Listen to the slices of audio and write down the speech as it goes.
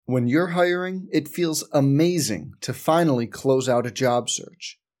When you're hiring, it feels amazing to finally close out a job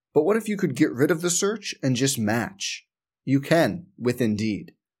search. But what if you could get rid of the search and just match? You can with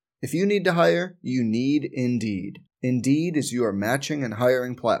Indeed. If you need to hire, you need Indeed. Indeed is your matching and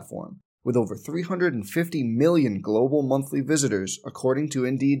hiring platform. With over 350 million global monthly visitors, according to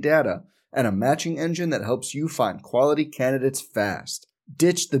Indeed data, and a matching engine that helps you find quality candidates fast.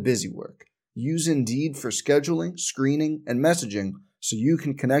 Ditch the busy work. Use Indeed for scheduling, screening, and messaging so you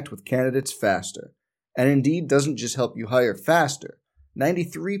can connect with candidates faster. And Indeed doesn't just help you hire faster.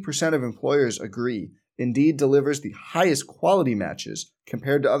 93% of employers agree Indeed delivers the highest quality matches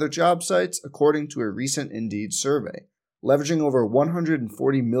compared to other job sites, according to a recent Indeed survey. Leveraging over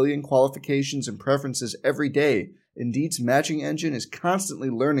 140 million qualifications and preferences every day, Indeed's matching engine is constantly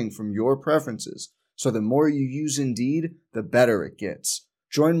learning from your preferences, so the more you use Indeed, the better it gets.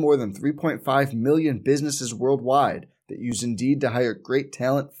 Join more than 3.5 million businesses worldwide that use Indeed to hire great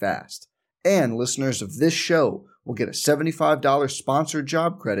talent fast. And listeners of this show will get a $75 sponsored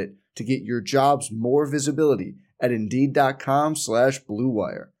job credit to get your jobs more visibility at Indeed.com/Blue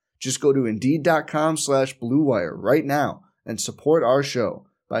Wire. Just go to Indeed.com/Blue Wire right now and support our show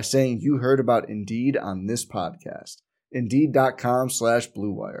by saying you heard about Indeed on this podcast.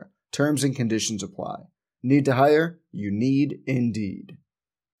 Indeed.com/Blue Wire. Terms and conditions apply. Need to hire? You need Indeed.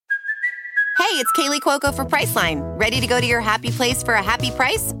 Hey, it's Kaylee Cuoco for Priceline. Ready to go to your happy place for a happy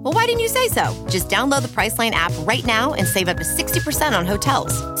price? Well, why didn't you say so? Just download the Priceline app right now and save up to 60% on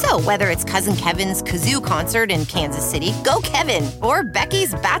hotels. So whether it's Cousin Kevin's Kazoo Concert in Kansas City, go Kevin, or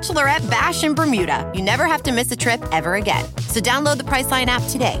Becky's Bachelorette Bash in Bermuda, you never have to miss a trip ever again. So download the Priceline app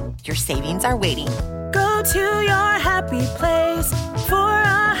today. Your savings are waiting. Go to your happy place for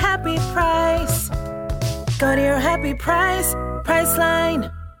a happy price. Go to your happy price,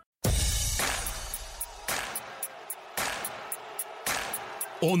 Priceline.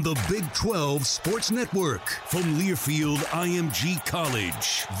 On the Big 12 Sports Network from Learfield IMG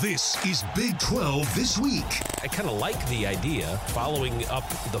College, this is Big 12 This Week. I kind of like the idea. Following up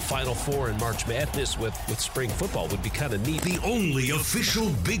the Final Four in March Madness with spring football would be kind of neat. The only official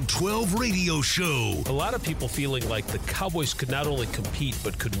Big 12 radio show. A lot of people feeling like the Cowboys could not only compete,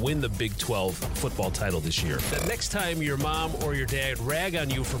 but could win the Big 12 football title this year. The next time your mom or your dad rag on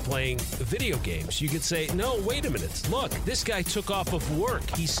you for playing video games, you could say, no, wait a minute. Look, this guy took off of work.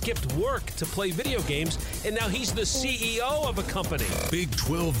 He skipped work to play video games, and now he's the CEO of a company. Big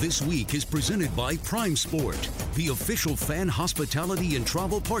 12 This Week is presented by Prime Sport, the official fan hospitality and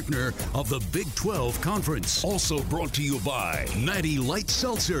travel partner of the Big 12 Conference. Also brought to you by Natty Light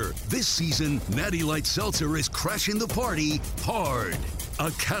Seltzer. This season, Natty Light Seltzer is crashing the party hard.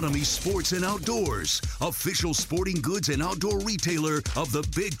 Academy Sports and Outdoors, official sporting goods and outdoor retailer of the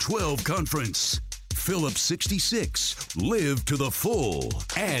Big 12 Conference. Phillips 66, live to the full.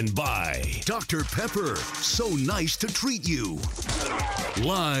 And by Dr. Pepper, so nice to treat you.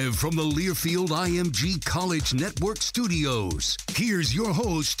 Live from the Learfield IMG College Network studios, here's your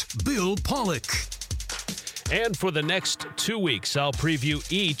host, Bill Pollock. And for the next 2 weeks, I'll preview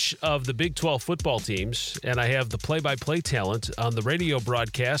each of the Big 12 football teams, and I have the play-by-play talent on the radio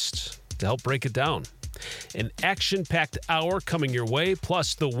broadcast to help break it down. An action-packed hour coming your way,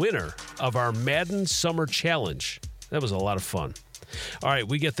 plus the winner of our Madden Summer Challenge. That was a lot of fun. All right,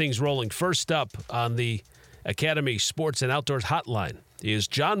 we get things rolling. First up on the Academy Sports and Outdoors Hotline is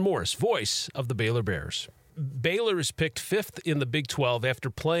John Morris, voice of the Baylor Bears. Baylor is picked 5th in the Big 12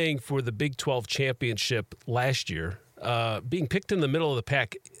 after playing for the Big 12 championship last year. Being picked in the middle of the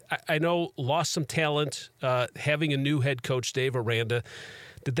pack, I know lost some talent, having a new head coach, Dave Aranda.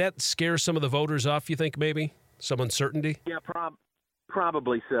 Did that scare some of the voters off, you think, maybe? Some uncertainty? Yeah,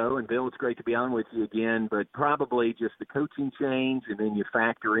 probably so. And, Bill, it's great to be on with you again, but probably just the coaching change, and then you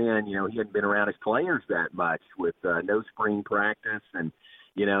factor in, he hadn't been around his players that much with no spring practice and,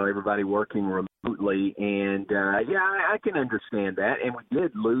 everybody working remotely. And, I can understand that. And we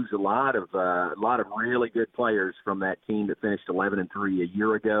did lose a lot of really good players from that team that finished 11-3 a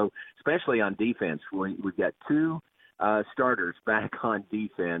year ago, especially on defense. We've got 2 starters back on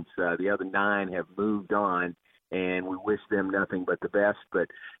defense. The other 9 have moved on, and we wish them nothing but the best. But,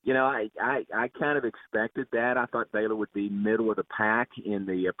 I kind of expected that. I thought Baylor would be middle of the pack in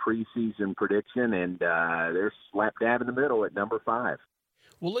the preseason prediction, and they're slap dab in the middle at number 5.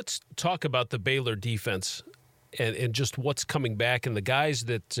 Well, let's talk about the Baylor defense and just what's coming back and the guys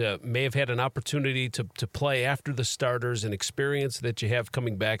that may have had an opportunity to play after the starters and experience that you have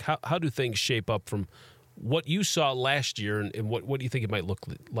coming back. How do things shape up from what you saw last year, and what do you think it might look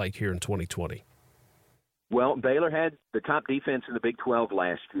like here in 2020? Well, Baylor had the top defense in the Big 12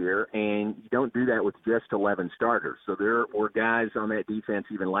 last year, and you don't do that with just 11 starters. So there were guys on that defense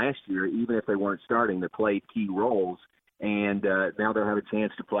even last year, even if they weren't starting, that played key roles. And now they'll have a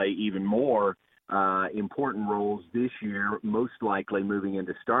chance to play even more important roles this year, most likely moving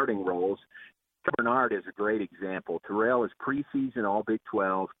into starting roles. Bernard is a great example. Terrell is preseason All Big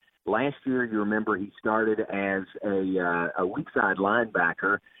 12. Last year, you remember, he started as a weak side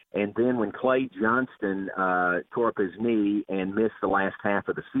linebacker, and then when Clay Johnston tore up his knee and missed the last half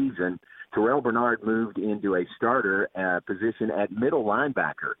of the season, Terrell Bernard moved into a starter position at middle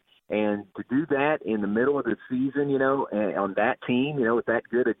linebacker. And to do that in the middle of the season, you know, on that team, you know, with that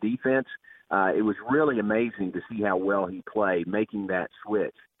good a defense, it was really amazing to see how well he played, making that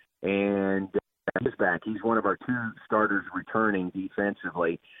switch. And he's back. He's one of our two starters returning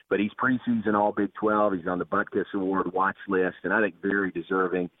defensively, but he's preseason All Big 12. He's on the Butkus Award watch list, and I think very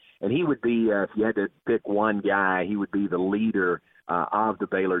deserving. And he would be, if you had to pick one guy, he would be the leader of the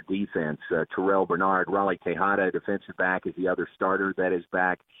Baylor defense. Terrell Bernard, Raleigh Tejada, defensive back, is the other starter that is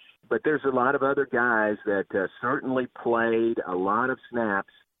back. But there's a lot of other guys that certainly played a lot of snaps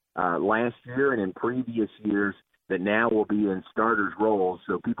last year and in previous years that now will be in starters' roles,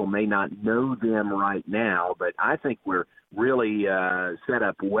 so people may not know them right now, but I think we're really set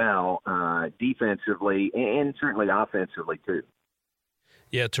up well defensively and certainly offensively too.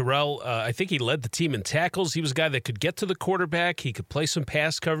 Yeah, Terrell, I think he led the team in tackles. He was a guy that could get to the quarterback. He could play some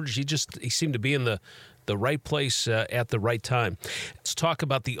pass coverage. He seemed to be in the right place at the right time. Let's talk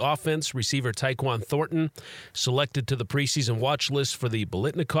about the offense. Receiver Tyquan Thornton, selected to the preseason watch list for the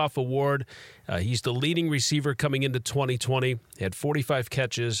Biletnikoff Award. He's the leading receiver coming into 2020. He had 45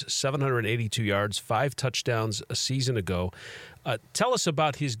 catches, 782 yards, 5 touchdowns a season ago. Tell us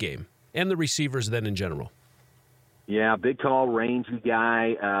about his game and the receivers then in general. Yeah, big, tall, rangy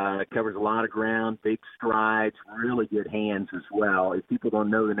guy, covers a lot of ground, big strides, really good hands as well. If people don't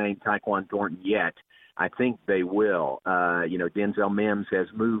know the name Tyquan Thornton yet, I think they will. Denzel Mims has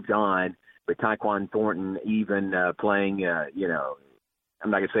moved on, but Tyquan Thornton, even playing, I'm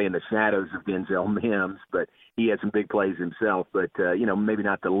not going to say in the shadows of Denzel Mims, but he had some big plays himself. But, maybe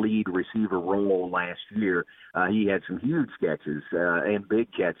not the lead receiver role last year. He had some huge catches and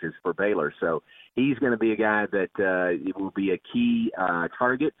big catches for Baylor. So he's going to be a guy that will be a key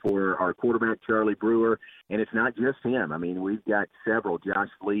target for our quarterback, Charlie Brewer. And it's not just him. I mean, we've got several. Josh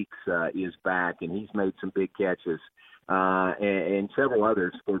Fleeks is back, and he's made some big catches, and several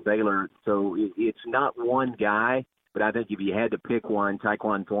others for Baylor. So it's not one guy, but I think if you had to pick one,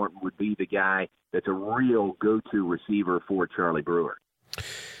 Tyquan Thornton would be the guy that's a real go-to receiver for Charlie Brewer.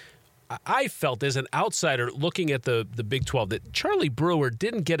 I felt as an outsider looking at the Big 12 that Charlie Brewer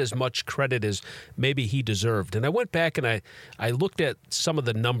didn't get as much credit as maybe he deserved. And I went back and I looked at some of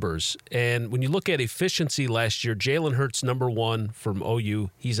the numbers. And when you look at efficiency last year, Jalen Hurts, number 1 from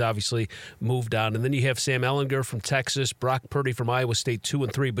OU. He's obviously moved on. And then you have Sam Ehlinger from Texas, Brock Purdy from Iowa State, 2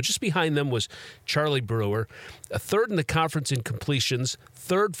 and 3. But just behind them was Charlie Brewer, a 3rd in the conference in completions,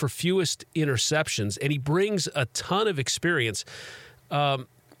 3rd for fewest interceptions. And he brings a ton of experience.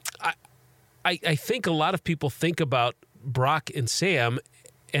 I think a lot of people think about Brock and Sam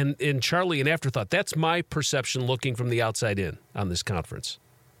and Charlie an afterthought. That's my perception looking from the outside in on this conference.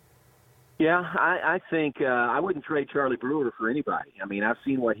 Yeah, I think I wouldn't trade Charlie Brewer for anybody. I mean, I've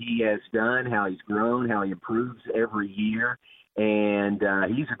seen what he has done, how he's grown, how he improves every year, and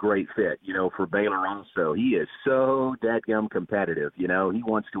he's a great fit, for Baylor also. He is so dadgum competitive. He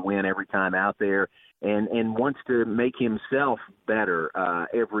wants to win every time out there. And wants to make himself better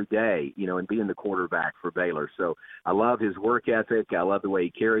every day, and being the quarterback for Baylor. So I love his work ethic. I love the way he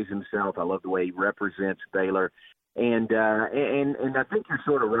carries himself. I love the way he represents Baylor. And I think you're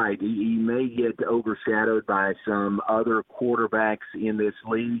sort of right. He may get overshadowed by some other quarterbacks in this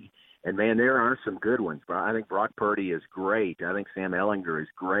league. And, man, there are some good ones. But I think Brock Purdy is great. I think Sam Ehlinger is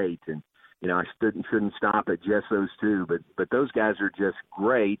great. And, I shouldn't stop at just those two. But those guys are just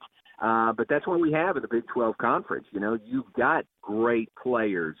great. But that's what we have in the Big 12 Conference. You've got great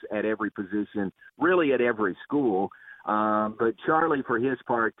players at every position, really at every school. But Charlie, for his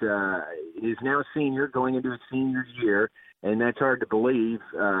part, is now a senior going into his senior year, and that's hard to believe.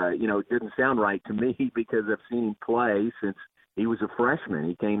 It didn't sound right to me because I've seen him play since he was a freshman.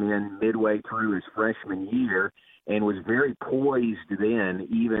 He came in midway through his freshman year and was very poised then,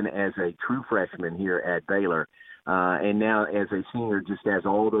 even as a true freshman here at Baylor. And now as a senior just has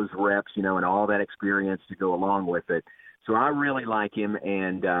all those reps, and all that experience to go along with it. So I really like him.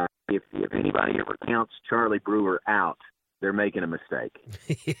 And if anybody ever counts Charlie Brewer out, they're making a mistake.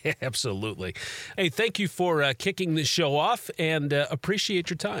 Yeah, absolutely. Hey, thank you for kicking this show off, and appreciate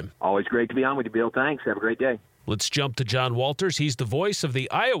your time. Always great to be on with you, Bill. Thanks. Have a great day. Let's jump to John Walters. He's the voice of the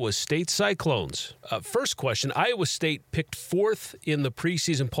Iowa State Cyclones. First question, Iowa State picked 4th in the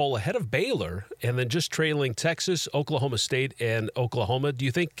preseason poll ahead of Baylor and then just trailing Texas, Oklahoma State, and Oklahoma. Do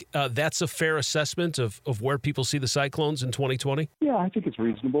you think that's a fair assessment of where people see the Cyclones in 2020? Yeah, I think it's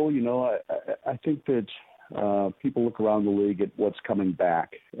reasonable. You know, I think that people look around the league at what's coming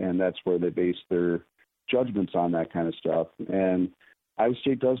back, and that's where they base their judgments on that kind of stuff. And Iowa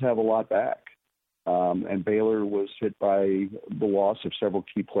State does have a lot back. And Baylor was hit by the loss of several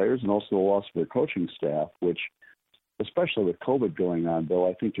key players and also the loss of their coaching staff, which, especially with COVID going on, Bill,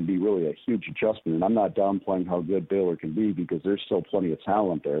 I think can be really a huge adjustment. And I'm not downplaying how good Baylor can be because there's still plenty of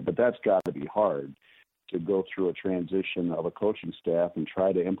talent there, but that's got to be hard to go through a transition of a coaching staff and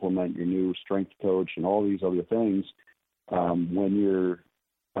try to implement your new strength coach and all these other things when you're,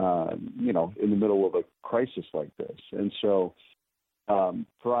 in the middle of a crisis like this. And so,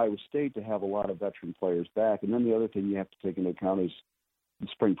 for Iowa State to have a lot of veteran players back. And then the other thing you have to take into account is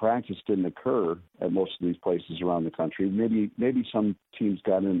spring practice didn't occur at most of these places around the country. Maybe some teams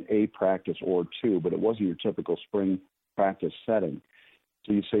got in a practice or two, but it wasn't your typical spring practice setting.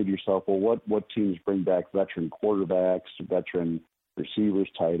 So you say to yourself, well, what teams bring back veteran quarterbacks, veteran receivers,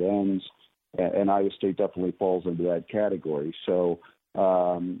 tight ends? And Iowa State definitely falls into that category. So,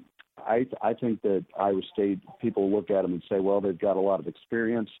 I think that Iowa State, people look at them and say, well, they've got a lot of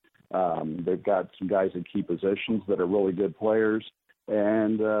experience. They've got some guys in key positions that are really good players,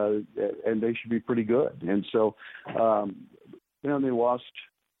 and they should be pretty good. And so, they lost,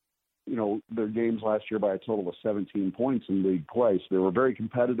 their games last year by a total of 17 points in league play. So they were very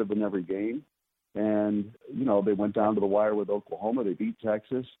competitive in every game. And, they went down to the wire with Oklahoma. They beat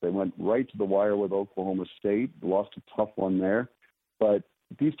Texas. They went right to the wire with Oklahoma State, lost a tough one there. But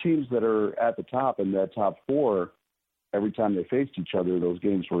these teams that are at the top in that top 4, every time they faced each other, those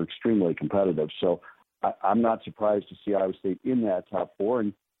games were extremely competitive. So I'm not surprised to see Iowa State in that top 4,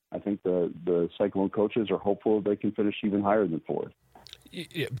 and I think the Cyclone coaches are hopeful they can finish even higher than 4th.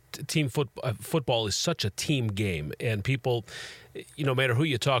 Team football is such a team game, and people, no matter who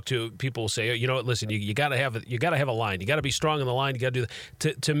you talk to, people will say, listen, you got to have a line, you got to be strong on the line, you got to do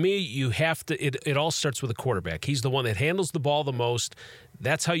that. To me, you have to. It all starts with a quarterback. He's the one that handles the ball the most.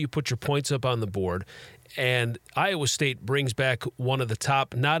 That's how you put your points up on the board. And Iowa State brings back one of the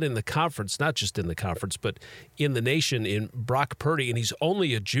top, not in the conference, not just in the conference, but in the nation, in Brock Purdy, and he's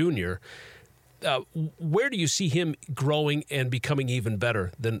only a junior. Where do you see him growing and becoming even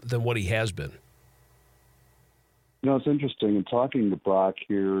better than what he has been? It's interesting. In talking to Brock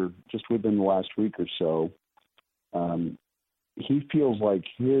here just within the last week or so, he feels like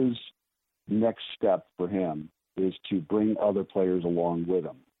his next step for him is to bring other players along with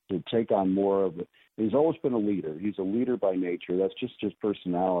him, to take on more of it. He's always been a leader. He's a leader by nature. That's just his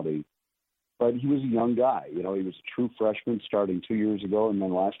personality. But he was a young guy. He was a true freshman starting 2 years ago, and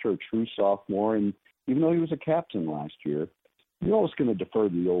then last year a true sophomore. And even though he was a captain last year, you're always going to defer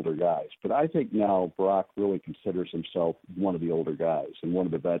to the older guys. But I think now Brock really considers himself one of the older guys and one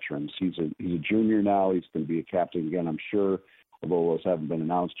of the veterans. He's a junior now. He's going to be a captain again, I'm sure, although those haven't been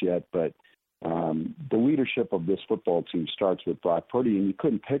announced yet. But the leadership of this football team starts with Brock Purdy, and you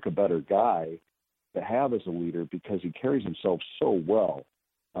couldn't pick a better guy to have as a leader because he carries himself so well.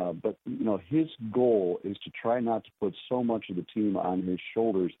 But his goal is to try not to put so much of the team on his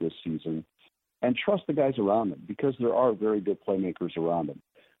shoulders this season and trust the guys around him because there are very good playmakers around him.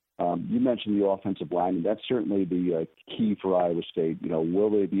 You mentioned the offensive line, and that's certainly the key for Iowa State. Will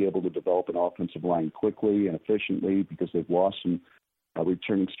they be able to develop an offensive line quickly and efficiently because they've lost some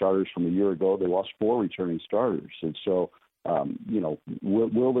returning starters from a year ago? They lost 4 returning starters. And so,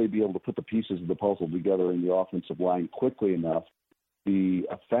 will they be able to put the pieces of the puzzle together in the offensive line quickly enough be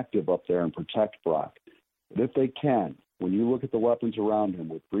effective up there and protect Brock? But if they can, when you look at the weapons around him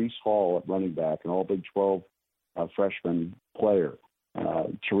with Breece Hall at running back, an all Big 12 freshman player,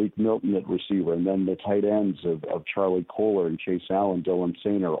 Tariq Milton at receiver, and then the tight ends of Charlie Kohler and Chase Allen, Dylan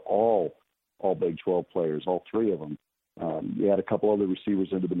Sainer, all Big 12 players, all 3 of them. You add a couple other receivers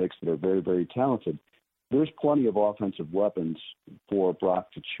into the mix that are very, very talented. There's plenty of offensive weapons for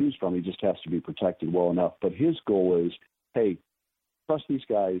Brock to choose from. He just has to be protected well enough. But his goal is, hey, trust these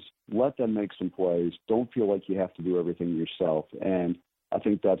guys, let them make some plays. Don't feel like you have to do everything yourself. And I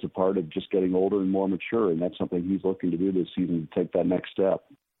think that's a part of just getting older and more mature, and that's something he's looking to do this season to take that next step.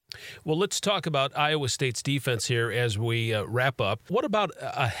 Well, let's talk about Iowa State's defense here as we wrap up. What about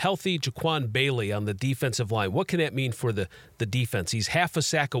a healthy Jaquan Bailey on the defensive line? What can that mean for the defense? He's half a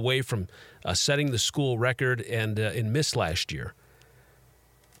sack away from setting the school record and missed last year.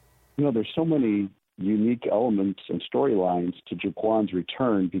 You know, there's so many unique elements and storylines to Jaquan's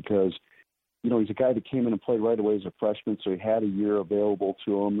return because, you know, he's a guy that came in and played right away as a freshman, so he had a year available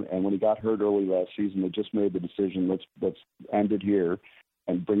to him. And when he got hurt early last season, they just made the decision, let's end it here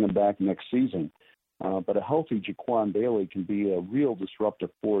and bring him back next season. But a healthy Jaquan Bailey can be a real disruptive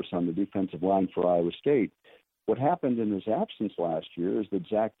force on the defensive line for Iowa State. What happened in his absence last year is that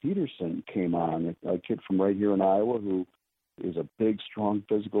Zach Peterson came on, a kid from right here in Iowa who is a big, strong,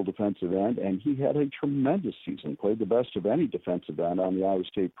 physical defensive end, and he had a tremendous season, played the best of any defensive end on the Iowa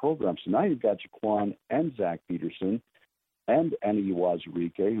State program. So now you've got Jaquan and Zach Peterson and Eni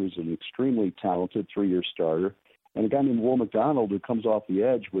Wazurike, who's an extremely talented 3-year starter, and a guy named Will McDonald who comes off the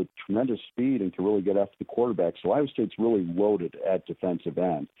edge with tremendous speed and can really get after the quarterback. So Iowa State's really loaded at defensive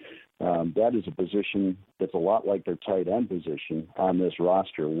end. That is a position that's a lot like their tight end position on this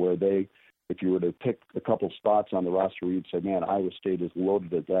roster, where they, if you were to pick a couple spots on the roster where you'd say, man, Iowa State is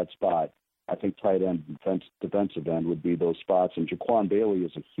loaded at that spot, I think tight end, defensive end would be those spots. And Jaquan Bailey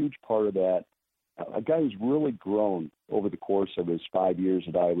is a huge part of that. A guy who's really grown over the course of his 5 years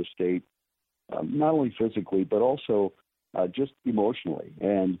at Iowa State, not only physically, but also just emotionally.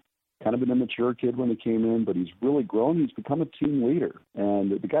 And kind of an immature kid when he came in, but he's really grown. He's become a team leader.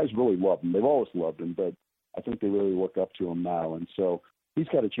 And the guys really love him. They've always loved him, but I think they really look up to him now. And so he's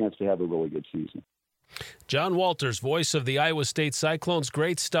got a chance to have a really good season. John Walters, voice of the Iowa State Cyclones.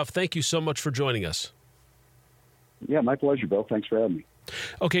 Great stuff. Thank you so much for joining us. Yeah, my pleasure, Bill. Thanks for having me.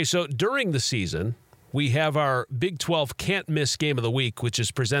 Okay, so during the season, we have our Big 12 can't-miss game of the week, which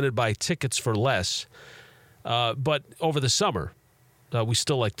is presented by Tickets for Less. But over the summer, we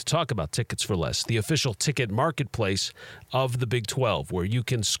still like to talk about Tickets for Less, the official ticket marketplace of the Big 12, where you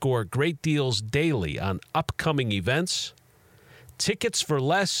can score great deals daily on upcoming events.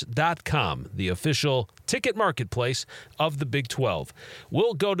 Ticketsforless.com, the official ticket marketplace of the Big 12.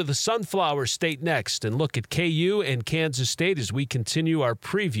 We'll go to the Sunflower State next and look at KU and Kansas State as we continue our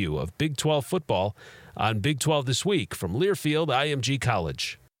preview of Big 12 football on Big 12 This Week from Learfield IMG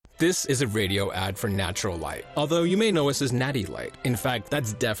College. This is a radio ad for Natural Light, although you may know us as Natty Light. In fact,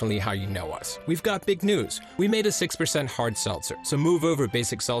 that's definitely how you know us. We've got big news. We made a 6% hard seltzer, so move over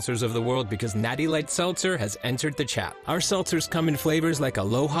basic seltzers of the world because Natty Light Seltzer has entered the chat. Our seltzers come in flavors like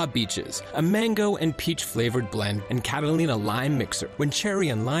Aloha Beaches, a mango and peach flavored blend, and Catalina Lime Mixer, when cherry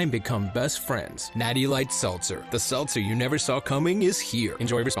and lime become best friends. Natty Light Seltzer, the seltzer you never saw coming, is here.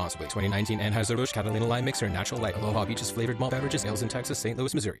 Enjoy responsibly. 2019 Anheuser-Busch Catalina Lime Mixer and Natural Light Aloha Beaches flavored malt beverages, ales in Texas, St.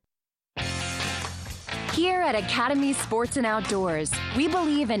 Louis, Missouri. Here at Academy Sports and Outdoors, we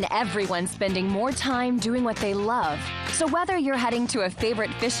believe in everyone spending more time doing what they love. So whether you're heading to a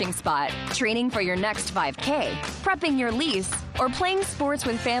favorite fishing spot, training for your next 5K, prepping your lease, or playing sports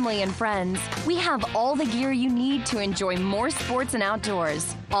with family and friends, we have all the gear you need to enjoy more sports and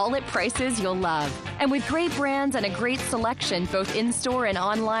outdoors, all at prices you'll love. And with great brands and a great selection both in-store and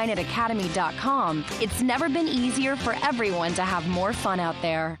online at academy.com, it's never been easier for everyone to have more fun out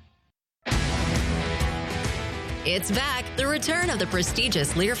there. It's back, the return of the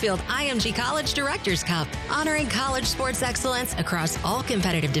prestigious Learfield IMG College Directors Cup, honoring college sports excellence across all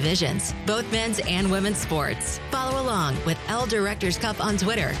competitive divisions, both men's and women's sports. Follow along with L Directors Cup on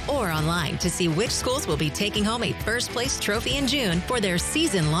Twitter or online to see which schools will be taking home a first-place trophy in June for their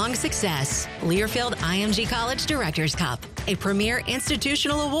season-long success. Learfield IMG College Directors Cup, a premier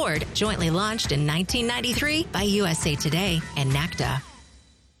institutional award jointly launched in 1993 by USA Today and NACDA.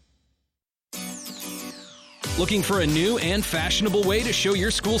 Looking for a new and fashionable way to show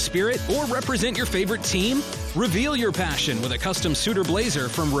your school spirit or represent your favorite team? Reveal your passion with a custom suit or blazer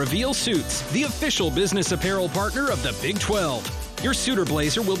from Reveal Suits, the official business apparel partner of the Big 12. Your suit or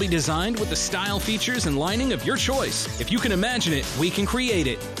blazer will be designed with the style, features, and lining of your choice. If you can imagine it, we can create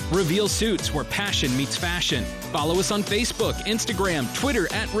it. Reveal Suits, where passion meets fashion. Follow us on Facebook, Instagram,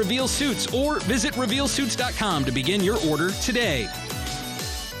 Twitter at Reveal Suits, or visit RevealSuits.com to begin your order today.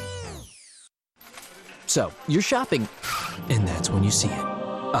 So, you're shopping, and that's when you see it.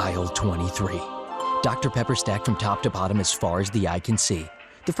 Aisle 23. Dr. Pepper stacked from top to bottom as far as the eye can see.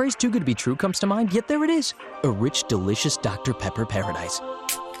 The phrase too good to be true comes to mind, yet there it is. A rich, delicious Dr. Pepper paradise.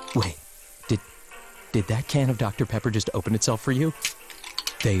 Wait, did that can of Dr. Pepper just open itself for you?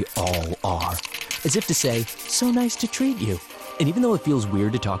 They all are. As if to say, so nice to treat you. And even though it feels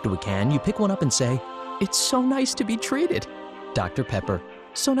weird to talk to a can, you pick one up and say, it's so nice to be treated. Dr. Pepper,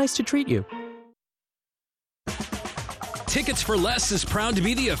 so nice to treat you. Tickets for Less is proud to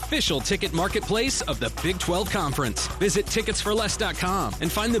be the official ticket marketplace of the Big 12 Conference. Visit ticketsforless.com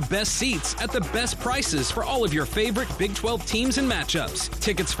and find the best seats at the best prices for all of your favorite Big 12 teams and matchups.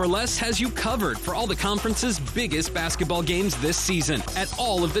 Tickets for Less has you covered for all the conference's biggest basketball games this season at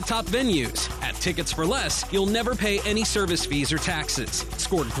all of the top venues. At Tickets for Less, you'll never pay any service fees or taxes.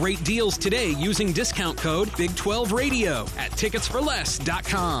 Score great deals today using discount code Big12Radio at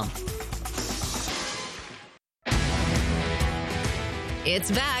ticketsforless.com.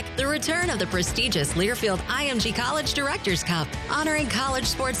 It's back, the return of the prestigious Learfield IMG College Directors Cup, honoring college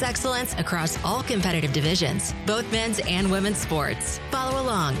sports excellence across all competitive divisions, both men's and women's sports. Follow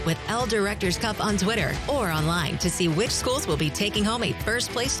along with L Directors Cup on Twitter or online to see which schools will be taking home a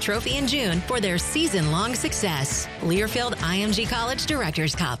first-place trophy in June for their season-long success. Learfield IMG College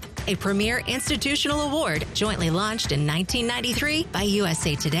Directors Cup, a premier institutional award jointly launched in 1993 by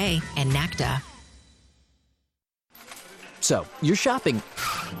USA Today and NACDA. So, you're shopping,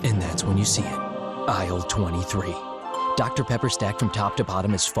 and that's when you see it. Aisle 23. Dr. Pepper stacked from top to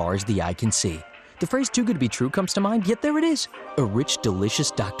bottom as far as the eye can see. The phrase too good to be true comes to mind, yet there it is. A rich, delicious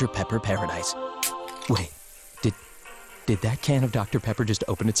Dr. Pepper paradise. Wait, did that can of Dr. Pepper just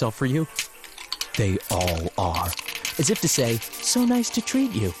open itself for you? They all are. As if to say, so nice to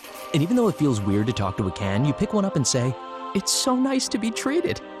treat you. And even though it feels weird to talk to a can, you pick one up and say, it's so nice to be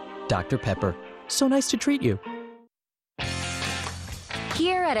treated. Dr. Pepper, so nice to treat you.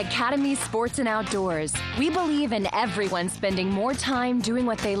 Here at Academy Sports and Outdoors, we believe in everyone spending more time doing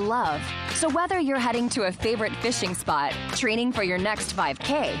what they love. So whether you're heading to a favorite fishing spot, training for your next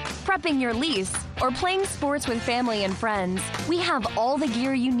 5K, prepping your lease, or playing sports with family and friends, we have all the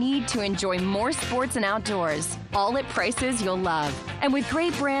gear you need to enjoy more sports and outdoors, all at prices you'll love. And with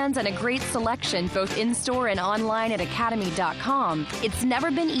great brands and a great selection both in-store and online at academy.com, it's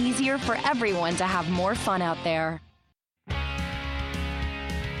never been easier for everyone to have more fun out there.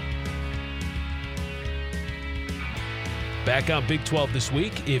 Back on Big 12 this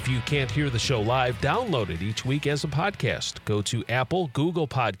week. If you can't hear the show live, download it each week as a podcast. Go to Apple, Google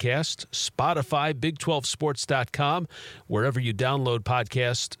Podcast, Spotify, Big12Sports.com. Wherever you download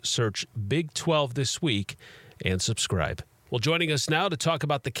podcasts, search Big 12 This Week and subscribe. Well, joining us now to talk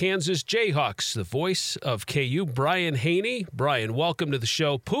about the Kansas Jayhawks, the voice of KU, Brian Haney. Brian, welcome to the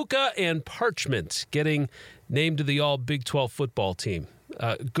show. Puka and Parchment getting named to the All Big 12 football team.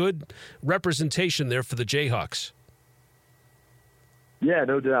 Good representation there for the Jayhawks. Yeah,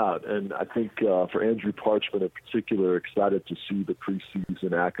 no doubt. And I think for Andrew Parchment in particular, excited to see the preseason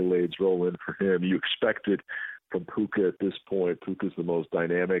accolades roll in for him. You expect it from Puka at this point. Puka's the most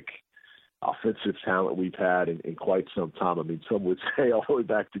dynamic offensive talent we've had in quite some time. I mean, some would say all the way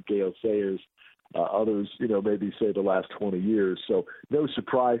back to Gale Sayers. Others, maybe say the last 20 years. So no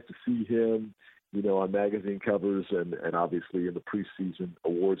surprise to see him, on magazine covers and obviously in the preseason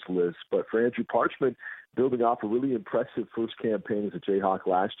awards list. But for Andrew Parchment, building off a really impressive first campaign as a Jayhawk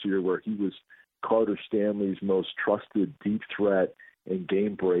last year where he was Carter Stanley's most trusted deep threat and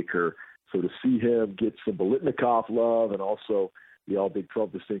game breaker. So to see him get some Biletnikoff love and also the All Big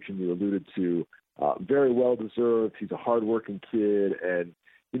 12 distinction you alluded to, very well deserved. He's a hardworking kid. And,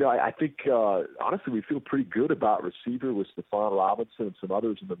 I think, honestly, we feel pretty good about receiver with Stephon Robinson and some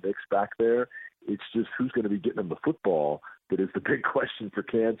others in the mix back there. It's just who's going to be getting them the football that is the big question for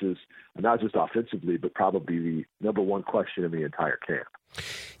Kansas, not just offensively, but probably the number one question in the entire camp.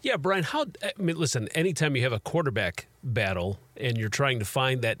 Yeah, Brian, listen, anytime you have a quarterback battle and you're trying to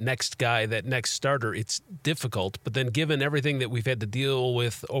find that next guy, that next starter, it's difficult. But then given everything that we've had to deal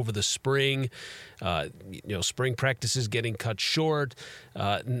with over the spring, spring practices getting cut short,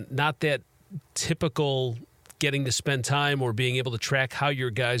 not that typical getting to spend time or being able to track how your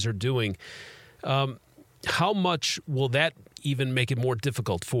guys are doing, how much will that even make it more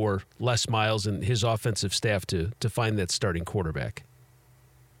difficult for Les Miles and his offensive staff to find that starting quarterback?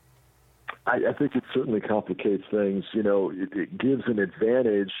 I think it certainly complicates things. It gives an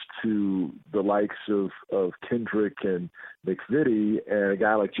advantage to the likes of Kendrick and McVitie, and a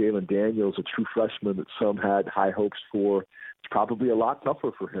guy like Jalen Daniels, a true freshman that some had high hopes for. It's probably a lot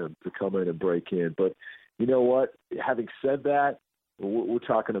tougher for him to come in and break in. But you know what? Having said that, we're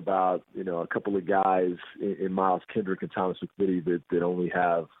talking about, a couple of guys in Miles Kendrick and Thomas McVitie that only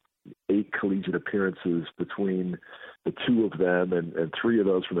have 8 collegiate appearances between the two of them, and 3 of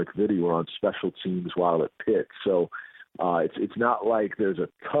those from McVitie were on special teams while at Pitt. So it's not like there's a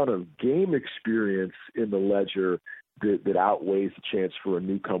ton of game experience in the ledger that outweighs the chance for a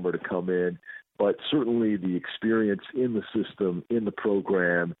newcomer to come in, but certainly the experience in the system, in the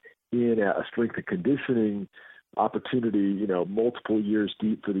program, in a strength and conditioning opportunity, multiple years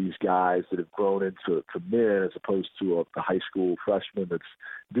deep for these guys that have grown into men, as opposed to a high school freshman that's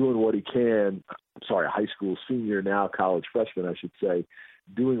doing what he can. A high school senior, now college freshman, I should say,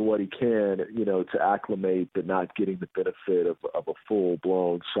 doing what he can, to acclimate, but not getting the benefit of a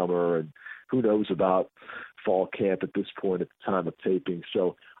full-blown summer. And who knows about fall camp at this point at the time of taping.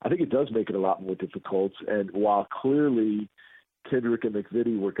 So I think it does make it a lot more difficult. And while clearly Kendrick and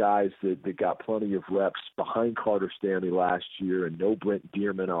McVitie were guys that got plenty of reps behind Carter Stanley last year, and know Brent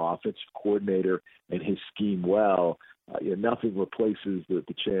Dearman, our offensive coordinator, and his scheme well, nothing replaces the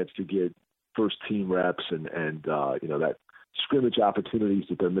chance to get first-team reps and that scrimmage opportunities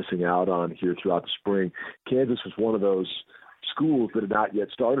that they're missing out on here throughout the spring. Kansas was one of those schools that had not yet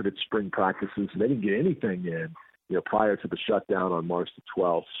started its spring practices, and they didn't get anything in, prior to the shutdown on March the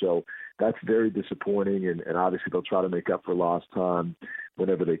 12th. So that's very disappointing, and obviously they'll try to make up for lost time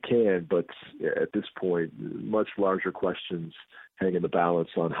whenever they can. But at this point, much larger questions hang in the balance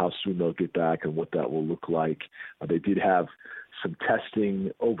on how soon they'll get back and what that will look like. They did have some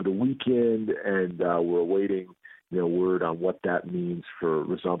testing over the weekend, and we're awaiting word on what that means for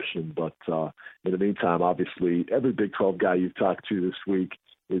resumption. But in the meantime, obviously, every Big 12 guy you've talked to this week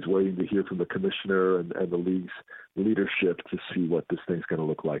is waiting to hear from the commissioner and the league's leadership to see what this thing's going to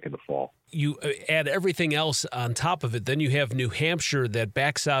look like in the fall. You add everything else on top of it. Then you have New Hampshire that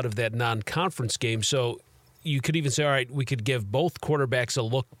backs out of that non-conference game. So you could even say, all right, we could give both quarterbacks a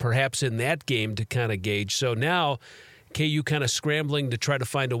look perhaps in that game to kind of gauge. So now KU kind of scrambling to try to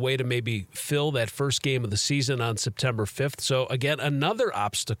find a way to maybe fill that first game of the season on September 5th. So, again, another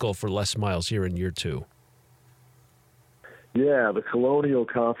obstacle for Les Miles here in year two. Yeah, the Colonial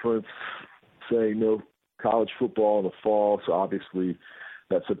Conference saying no college football in the fall. So, obviously,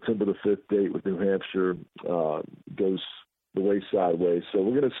 that September the 5th date with New Hampshire goes the wayside way. So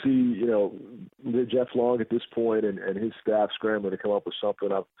we're going to see, Jeff Long at this point and his staff scrambling to come up with something.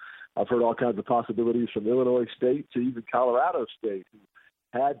 I've heard all kinds of possibilities from Illinois State to even Colorado State, who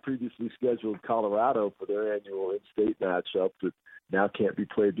had previously scheduled Colorado for their annual in-state matchup that now can't be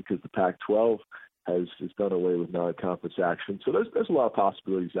played because the Pac-12 has done away with non-conference action. So there's a lot of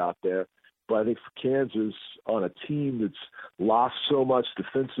possibilities out there. But I think for Kansas, on a team that's lost so much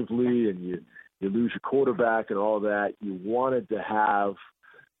defensively, and you lose your quarterback and all that, you wanted to have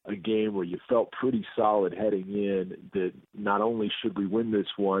a game where you felt pretty solid heading in that not only should we win this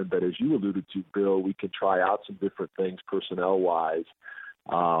one, but as you alluded to, Bill, we can try out some different things personnel-wise.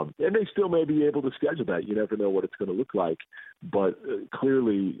 And they still may be able to schedule that. You never know what it's going to look like. But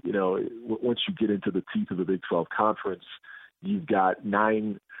clearly, once you get into the teeth of the Big 12 Conference, you've got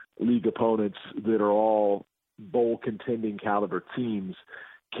 9 league opponents that are all bowl contending caliber teams.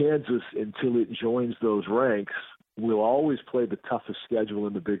 Kansas, until it joins those ranks, will always play the toughest schedule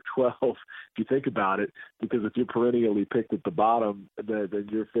in the Big 12, if you think about it, because if you're perennially picked at the bottom, then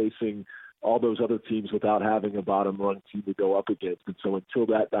you're facing all those other teams without having a bottom-rung team to go up against. And so until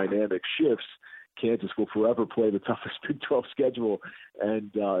that dynamic shifts, Kansas will forever play the toughest Big 12 schedule.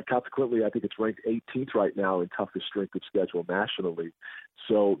 And consequently, I think it's ranked 18th right now in toughest strength of schedule nationally.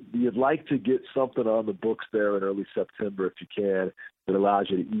 So you'd like to get something on the books there in early September if you can that allows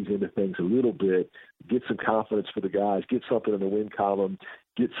you to ease into things a little bit, get some confidence for the guys, get something in the win column,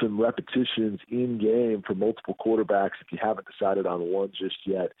 get some repetitions in game for multiple quarterbacks if you haven't decided on one just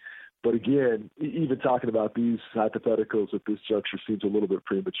yet. But again, even talking about these hypotheticals at this juncture seems a little bit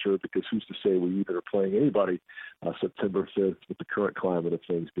premature, because who's to say we even are playing anybody September 5th with the current climate of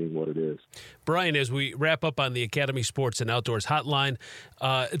things being what it is. Brian, as we wrap up on the Academy Sports and Outdoors hotline,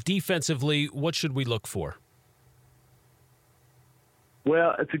 defensively, what should we look for?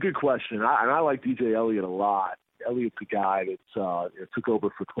 Well, it's a good question. I like DJ Elliott a lot. Elliott's a guy that took over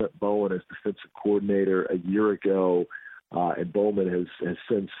for Clint Bowen as defensive coordinator a year ago. And Bowman has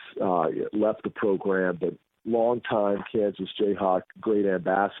since left the program, but longtime Kansas Jayhawk, great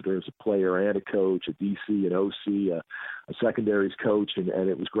ambassador as a player and a coach, a DC, an OC, a secondaries coach, and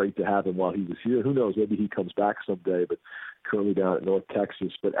it was great to have him while he was here. Who knows, maybe he comes back someday, but currently down at North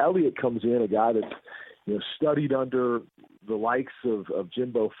Texas. But Elliott comes in, a guy that's studied under the likes of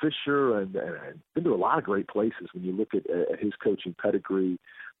Jimbo Fisher and been to a lot of great places when you look at his coaching pedigree.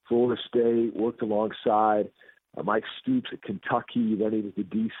 Florida State, worked alongside Mike Stoops at Kentucky, then he was the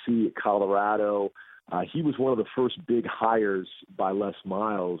DC at Colorado. He was one of the first big hires by Les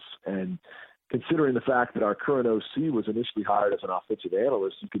Miles, and considering the fact that our current OC was initially hired as an offensive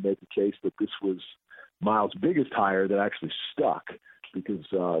analyst, you could make the case that this was Miles' biggest hire that actually stuck, because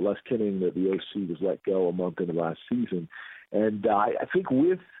Les Kenning, the OC, was let go a month into last season. And I think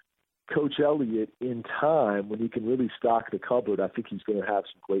with Coach Elliott, in time, when he can really stock the cupboard, I think he's going to have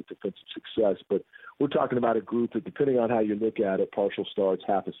some great defensive success. But we're talking about a group that, depending on how you look at it, partial starts,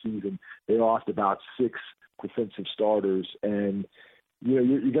 half a season, they lost about 6 defensive starters. And, you're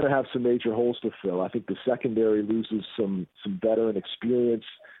going to have some major holes to fill. I think the secondary loses some veteran experience.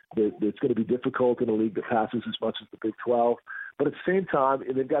 It's going to be difficult in a league that passes as much as the Big 12. But at the same time,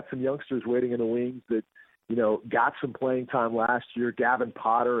 they've got some youngsters waiting in the wings that, got some playing time last year. Gavin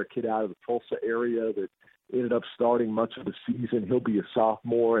Potter, a kid out of the Tulsa area that ended up starting much of the season. He'll be a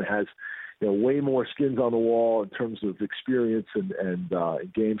sophomore and has, way more skins on the wall in terms of experience and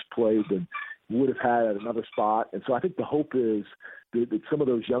games played than would have had at another spot. And so I think the hope is that some of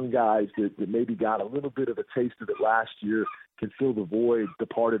those young guys that maybe got a little bit of a taste of it last year can fill the void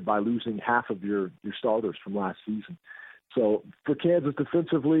departed by losing half of your starters from last season. So for Kansas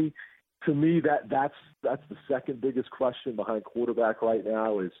defensively, to me, that's the second biggest question behind quarterback right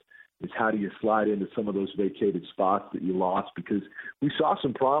now is how do you slide into some of those vacated spots that you lost, because we saw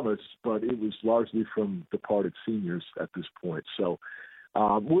some promise, but it was largely from departed seniors at this point. So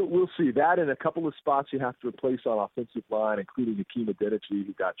we'll see that in a couple of spots you have to replace on offensive line, including Hakeem Adeniji,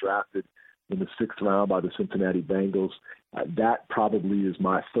 who got drafted in the 6th round by the Cincinnati Bengals. That probably is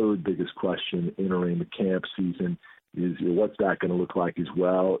my third biggest question entering the camp season is what's that going to look like as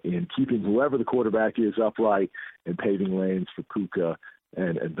well in keeping whoever the quarterback is upright and paving lanes for Puka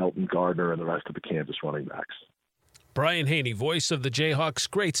and Belton Gardner and the rest of the Kansas running backs. Brian Haney, voice of the Jayhawks.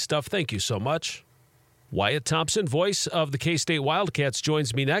 Great stuff. Thank you so much. Wyatt Thompson, voice of the K-State Wildcats,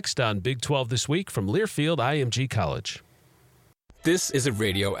 joins me next on Big 12 This Week from Learfield IMG College. This is a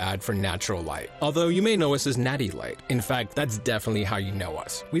radio ad for Natural Light, although you may know us as Natty Light. In fact, that's definitely how you know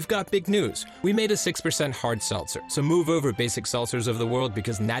us. We've got big news. We made a 6% hard seltzer, so move over basic seltzers of the world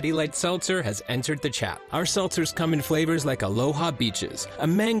because Natty Light Seltzer has entered the chat. Our seltzers come in flavors like Aloha Beaches, a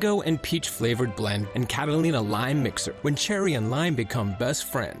mango and peach flavored blend, and Catalina Lime Mixer, when cherry and lime become best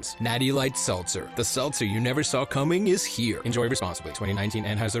friends. Natty Light Seltzer, the seltzer you never saw coming, is here. Enjoy responsibly. 2019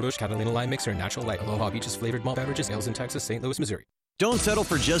 Anheuser-Busch Catalina Lime Mixer, Natural Light, Aloha Beaches flavored malt beverages, ales in Texas, St. Louis, Missouri. Don't settle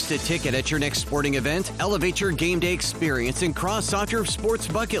for just a ticket at your next sporting event. Elevate your game day experience and cross off your sports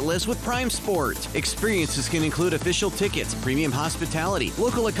bucket list with Prime Sport. Experiences can include official tickets, premium hospitality,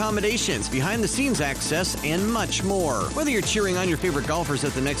 local accommodations, behind-the-scenes access, and much more. Whether you're cheering on your favorite golfers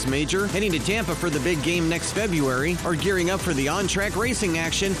at the next major, heading to Tampa for the big game next February, or gearing up for the on-track racing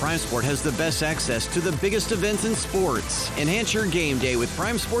action, Prime Sport has the best access to the biggest events in sports. Enhance your game day with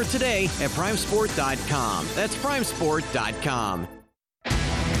Prime Sport today at primesport.com. That's primesport.com.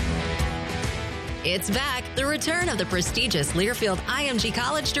 It's back, the return of the prestigious Learfield IMG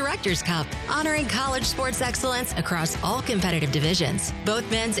College Directors Cup, honoring college sports excellence across all competitive divisions, both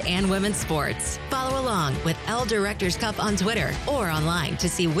men's and women's sports. Follow along with L Directors Cup on Twitter or online to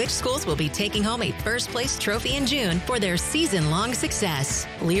see which schools will be taking home a first-place trophy in June for their season-long success.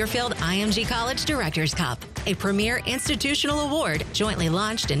 Learfield IMG College Directors Cup, a premier institutional award jointly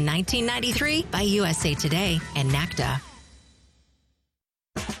launched in 1993 by USA Today and NACDA.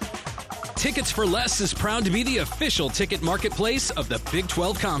 Tickets for Less is proud to be the official ticket marketplace of the Big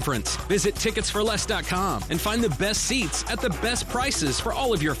 12 Conference. Visit ticketsforless.com and find the best seats at the best prices for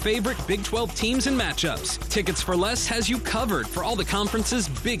all of your favorite Big 12 teams and matchups. Tickets for Less has you covered for all the conference's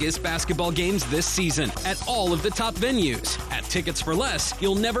biggest basketball games this season at all of the top venues. At Tickets for Less,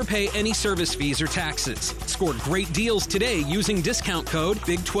 you'll never pay any service fees or taxes. Score great deals today using discount code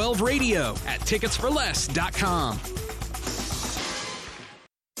Big12Radio at ticketsforless.com.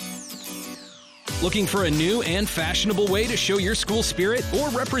 Looking for a new and fashionable way to show your school spirit or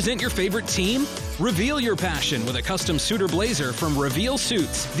represent your favorite team? Reveal your passion with a custom suit or blazer from Reveal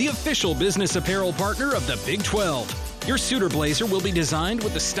Suits, the official business apparel partner of the Big 12. Your suit or blazer will be designed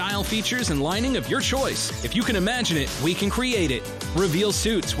with the style, features, and lining of your choice. If you can imagine it, we can create it. Reveal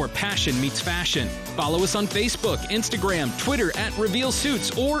Suits, where passion meets fashion. Follow us on Facebook, Instagram, Twitter at Reveal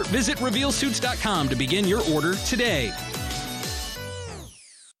Suits, or visit RevealSuits.com to begin your order today.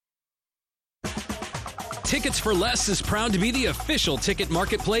 Tickets for Less is proud to be the official ticket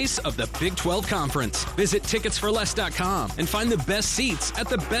marketplace of the Big 12 Conference. Visit ticketsforless.com and find the best seats at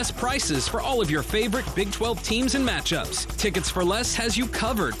the best prices for all of your favorite Big 12 teams and matchups. Tickets for Less has you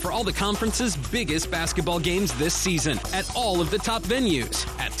covered for all the conference's biggest basketball games this season at all of the top venues.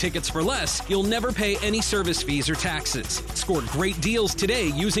 At Tickets for Less, you'll never pay any service fees or taxes. Score great deals today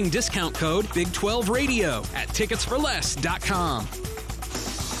using discount code Big12Radio at ticketsforless.com.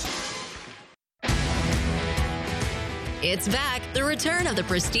 It's back, the return of the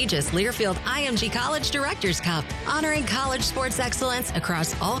prestigious Learfield IMG College Directors Cup, honoring college sports excellence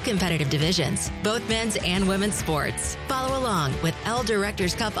across all competitive divisions, both men's and women's sports. Follow along with L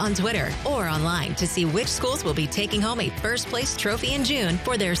Directors Cup on Twitter or online to see which schools will be taking home a first-place trophy in June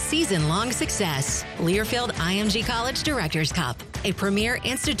for their season-long success. Learfield IMG College Directors Cup, a premier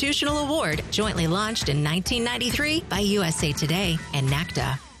institutional award jointly launched in 1993 by USA Today and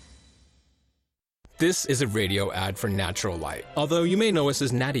NACDA. This is a radio ad for Natural Light. Although you may know us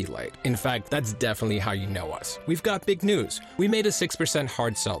as Natty Light. In fact, that's definitely how you know us. We've got big news. We made a 6%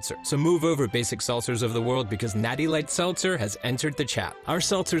 hard seltzer. So move over basic seltzers of the world because Natty Light Seltzer has entered the chat. Our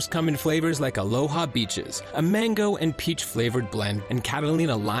seltzers come in flavors like Aloha Beaches, a mango and peach flavored blend, and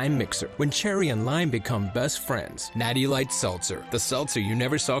Catalina Lime Mixer, when cherry and lime become best friends. Natty Light Seltzer. The seltzer you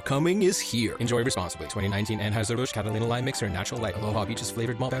never saw coming is here. Enjoy responsibly. 2019 Anheuser-Busch Catalina Lime Mixer and Natural Light Aloha Beaches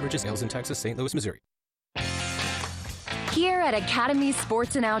flavored malt beverages. Ales in Texas, St. Louis, Missouri. Here at Academy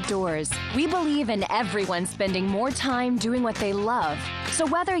Sports and Outdoors, we believe in everyone spending more time doing what they love. So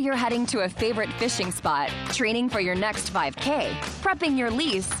whether you're heading to a favorite fishing spot, training for your next 5K, prepping your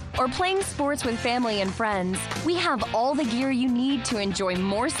lease, or playing sports with family and friends, we have all the gear you need to enjoy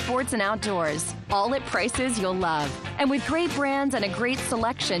more sports and outdoors, all at prices you'll love. And with great brands and a great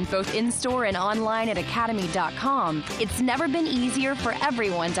selection both in-store and online at academy.com, it's never been easier for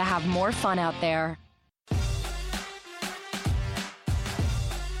everyone to have more fun out there.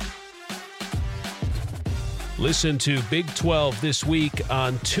 Listen to Big 12 this week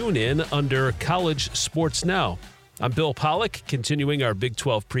on TuneIn under College Sports Now. I'm Bill Pollack, continuing our Big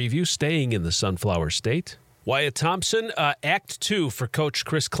 12 preview, staying in the Sunflower State. Wyatt Thompson, Act 2 for Coach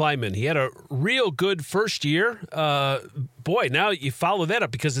Chris Klieman. He had a real good first year. Boy, now you follow that up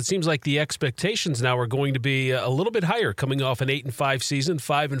because it seems like the expectations now are going to be a little bit higher coming off an 8-5 season,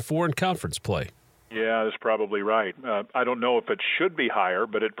 5-4 in conference play. Yeah, that's probably right. I don't know if it should be higher,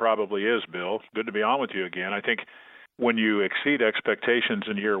 but it probably is, Bill. Good to be on with you again. I think when you exceed expectations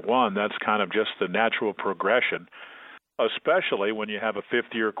in year one, that's kind of just the natural progression, especially when you have a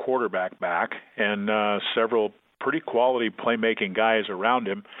fifth-year quarterback back and several pretty quality playmaking guys around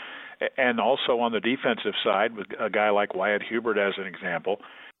him, and also on the defensive side with a guy like Wyatt Hubert as an example.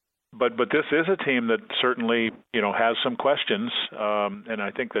 But this is a team that certainly, has some questions, and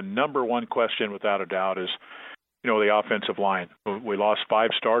I think the number one question, without a doubt, is, the offensive line. We lost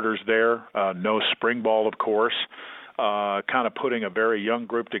 5 starters there, no spring ball, of course, kind of putting a very young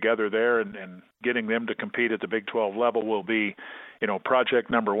group together there and getting them to compete at the Big 12 level will be, project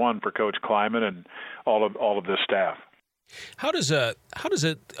number one for Coach Klieman and all of this staff. How does a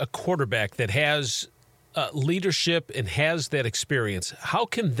quarterback that has leadership and has that experience, how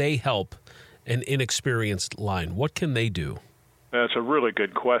can they help an inexperienced line? What can they do? That's a really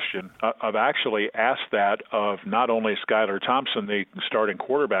good question. I've actually asked that of not only Skylar Thompson, the starting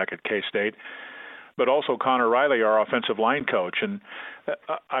quarterback at K-State, but also Connor Riley, our offensive line coach. And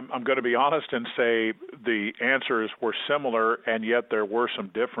I'm going to be honest and say the answers were similar, and yet there were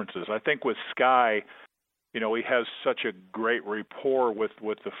some differences. I think with Sky, he has such a great rapport with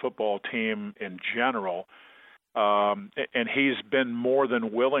the football team in general, and he's been more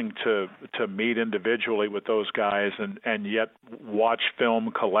than willing to meet individually with those guys and yet watch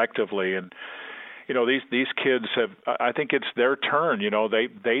film collectively. And these kids have, I think it's their turn.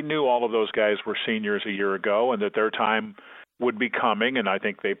 They knew all of those guys were seniors a year ago and that their time would be coming, and I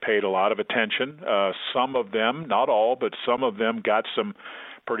think they paid a lot of attention. Some of them, not all, but some of them got some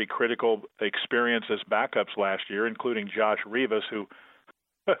pretty critical experience as backups last year, including Josh Rivas, who,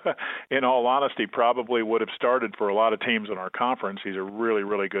 in all honesty, probably would have started for a lot of teams in our conference. He's a really,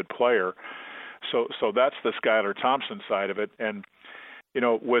 really good player. So that's the Skylar Thompson side of it. And,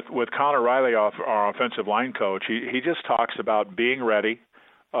 with Connor Riley, our offensive line coach, he just talks about being ready,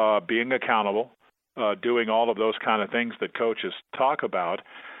 being accountable, doing all of those kind of things that coaches talk about.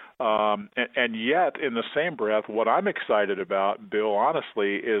 And yet, in the same breath, what I'm excited about, Bill,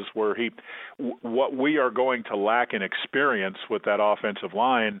 honestly, is what we are going to lack in experience with that offensive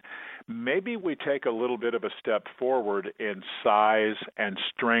line. Maybe we take a little bit of a step forward in size and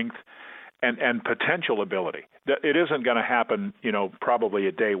strength and potential ability. It isn't going to happen, probably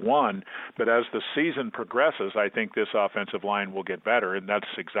at day one, but as the season progresses, I think this offensive line will get better, and that's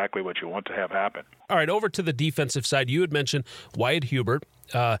exactly what you want to have happen. All right, over to the defensive side. You had mentioned Wyatt Hubert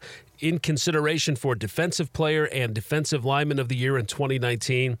in consideration for Defensive Player and Defensive Lineman of the Year in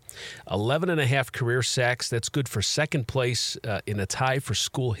 2019. 11.5 career sacks. That's good for second place in a tie for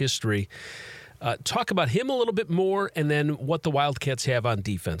school history. Talk about him a little bit more, and then what the Wildcats have on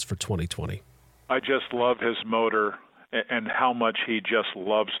defense for 2020. I just love his motor and how much he just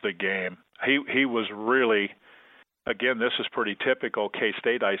loves the game. He was really again, this is pretty typical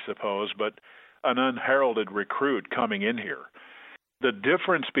K-State, I suppose, but an unheralded recruit coming in here. The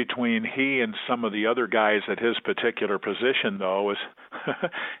difference between he and some of the other guys at his particular position, though, is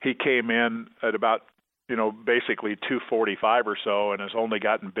he came in at about, basically 245 or so and has only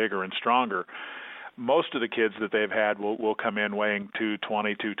gotten bigger and stronger. Most of the kids that they've had will come in weighing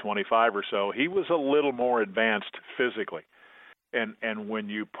 220, 225 or so. He was a little more advanced physically. And when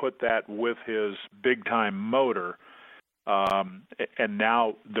you put that with his big-time motor, and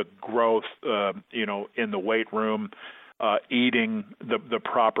now the growth, in the weight room, eating the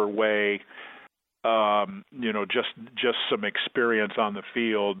proper way, just some experience on the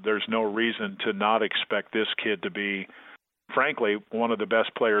field, there's no reason to not expect this kid to be, frankly, one of the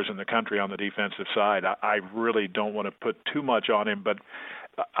best players in the country on the defensive side. I really don't want to put too much on him, but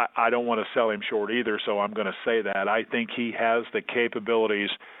I don't want to sell him short either, so I'm going to say that. I think he has the capabilities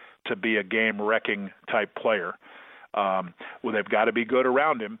to be a game-wrecking type player. Well, they've got to be good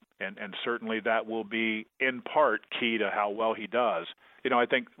around him, and certainly that will be in part key to how well he does. I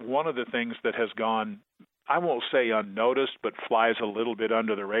think one of the things that has gone, I won't say unnoticed, but flies a little bit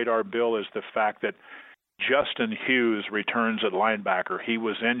under the radar, Bill, is the fact that Justin Hughes returns at linebacker. He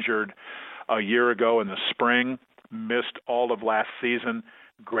was injured a year ago in the spring, missed all of last season,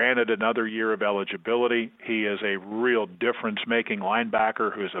 granted another year of eligibility. He is a real difference-making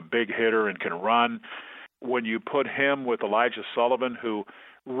linebacker who is a big hitter and can run. When you put him with Elijah Sullivan, who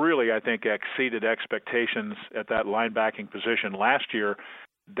really, I think, exceeded expectations at that linebacking position last year,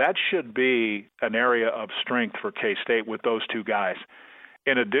 that should be an area of strength for K-State with those two guys.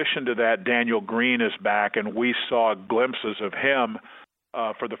 In addition to that, Daniel Green is back, and we saw glimpses of him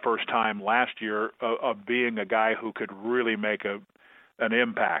for the first time last year of being a guy who could really make an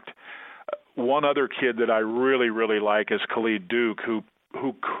impact. One other kid that I really, really like is Khalid Duke,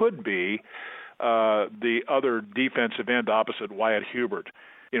 who could be the other defensive end opposite Wyatt Hubert.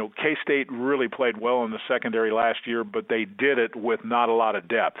 K-State really played well in the secondary last year, but they did it with not a lot of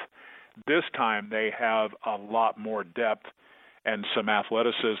depth. This time they have a lot more depth and some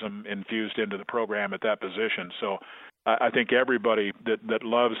athleticism infused into the program at that position. So I think everybody that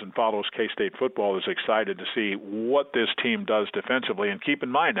loves and follows K-State football is excited to see what this team does defensively. And keep in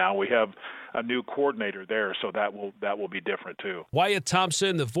mind now we have a new coordinator there, so that will be different too. Wyatt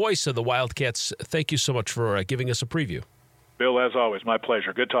Thompson, the voice of the Wildcats, thank you so much for giving us a preview. Bill, as always, my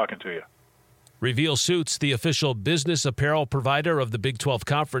pleasure. Good talking to you. Reveal Suits, the official business apparel provider of the Big 12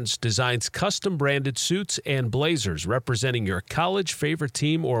 Conference, designs custom-branded suits and blazers representing your college favorite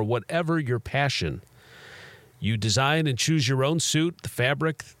team or whatever your passion. You design and choose your own suit, the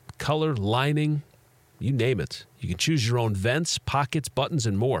fabric, color, lining, you name it. You can choose your own vents, pockets, buttons,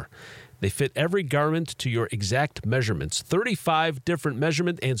 and more. They fit every garment to your exact measurements. 35 different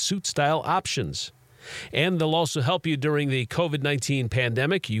measurement and suit style options. And they'll also help you during the COVID-19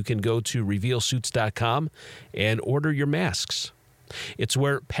 pandemic. You can go to RevealSuits.com and order your masks. It's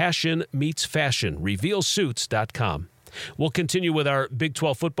where passion meets fashion. RevealSuits.com. We'll continue with our Big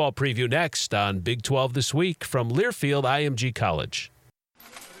 12 football preview next on Big 12 This Week from Learfield IMG College.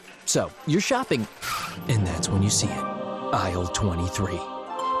 So, you're shopping, and that's when you see it. Aisle 23.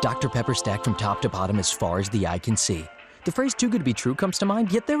 Dr. Pepper stacked from top to bottom as far as the eye can see. The phrase too good to be true comes to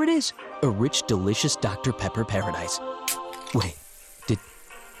mind, yet there it is. A rich, delicious Dr. Pepper paradise. Wait,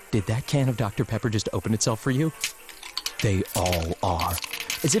 did that can of Dr. Pepper just open itself for you? They all are.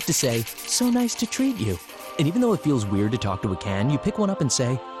 As if to say, so nice to treat you. And even though it feels weird to talk to a can, you pick one up and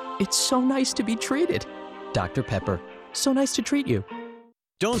say, it's so nice to be treated. Dr. Pepper, so nice to treat you.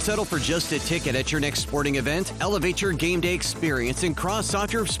 Don't settle for just a ticket at your next sporting event. Elevate your game day experience and cross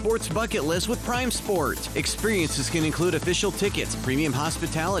off your sports bucket list with Prime Sport. Experiences can include official tickets, premium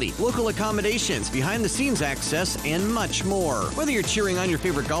hospitality, local accommodations, behind-the-scenes access, and much more. Whether you're cheering on your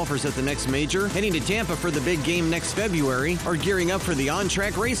favorite golfers at the next major, heading to Tampa for the big game next February, or gearing up for the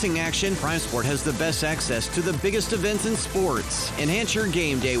on-track racing action, Prime Sport has the best access to the biggest events in sports. Enhance your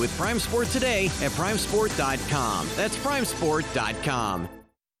game day with Prime Sport today at primesport.com. That's primesport.com.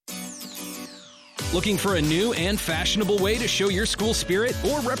 Looking for a new and fashionable way to show your school spirit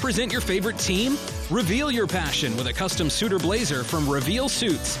or represent your favorite team? Reveal your passion with a custom suit or blazer from Reveal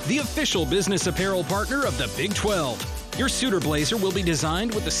Suits, the official business apparel partner of the Big 12. Your suit or blazer will be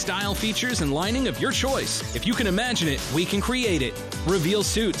designed with the style, features, and lining of your choice. If you can imagine it, we can create it. Reveal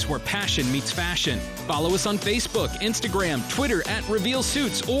Suits, where passion meets fashion. Follow us on Facebook, Instagram, Twitter at Reveal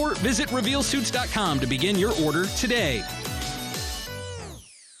Suits, or visit RevealSuits.com to begin your order today.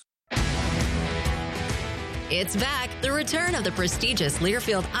 It's back. the return of the prestigious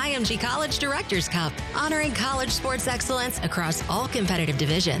Learfield IMG College Directors Cup, honoring college sports excellence across all competitive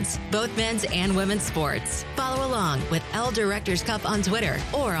divisions, both men's and women's sports. Follow along with L Directors Cup on Twitter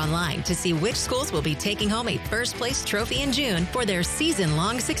or online to see which schools will be taking home a first place trophy in June for their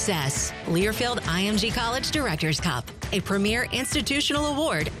season-long success. Learfield IMG College Directors Cup, a premier institutional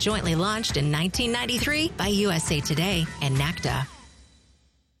award jointly launched in 1993 by USA Today and NACDA.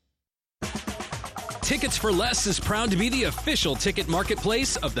 Tickets for Less is proud to be the official ticket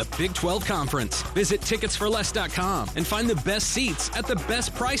marketplace of the Big 12 Conference. Visit ticketsforless.com and find the best seats at the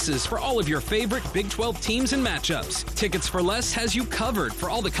best prices for all of your favorite Big 12 teams and matchups. Tickets for Less has you covered for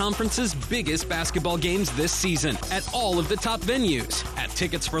all the conference's biggest basketball games this season at all of the top venues. At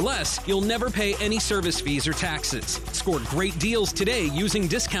Tickets for Less, you'll never pay any service fees or taxes. Score great deals today using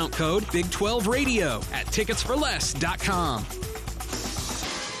discount code Big12Radio at ticketsforless.com.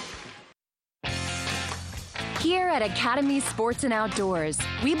 Here at Academy Sports and Outdoors,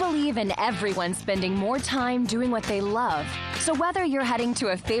 we believe in everyone spending more time doing what they love. So whether you're heading to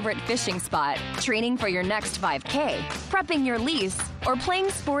a favorite fishing spot, training for your next 5K, prepping your lease, or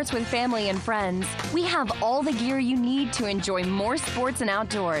playing sports with family and friends, we have all the gear you need to enjoy more sports and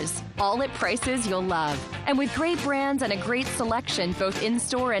outdoors, all at prices you'll love. And with great brands and a great selection both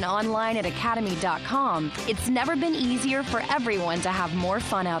in-store and online at academy.com, it's never been easier for everyone to have more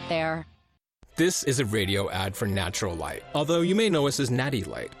fun out there. This is a radio ad for Natural Light. Although you may know us as Natty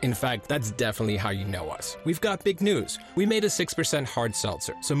Light. In fact, that's definitely how you know us. We've got big news. We made a 6% hard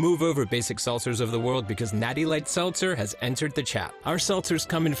seltzer. So move over basic seltzers of the world because Natty Light Seltzer has entered the chat. Our seltzers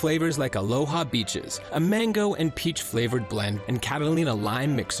come in flavors like Aloha Beaches, a mango and peach flavored blend, and Catalina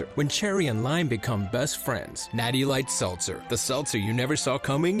Lime Mixer. When cherry and lime become best friends. Natty Light Seltzer. The seltzer you never saw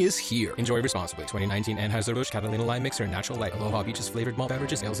coming is here. Enjoy responsibly. 2019 Anheuser-Busch Catalina Lime Mixer and Natural Light. Aloha Beaches flavored malt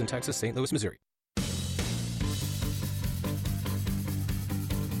beverages. Ales in Texas, St. Louis, Missouri.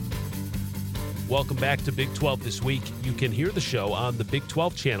 Welcome back to Big 12 This Week. You can hear the show on the Big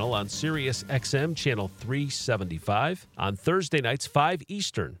 12 channel on Sirius XM channel 375 on Thursday nights, 5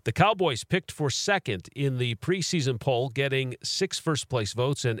 Eastern. The Cowboys picked for second in the preseason poll, getting 6 first-place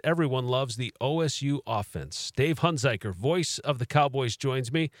votes, and everyone loves the OSU offense. Dave Hunziker, voice of the Cowboys,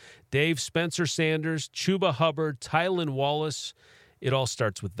 joins me. Dave, Spencer Sanders, Chuba Hubbard, Tylan Wallace, it all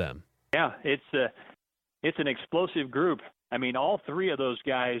starts with them. Yeah, it's an explosive group. I mean, all three of those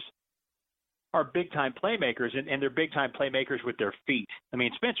guys are big-time playmakers, and they're big-time playmakers with their feet. I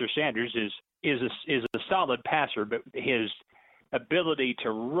mean, Spencer Sanders is a solid passer, but his ability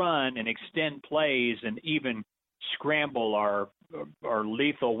to run and extend plays and even scramble are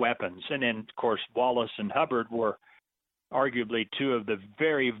lethal weapons. And then, of course, Wallace and Hubbard were arguably two of the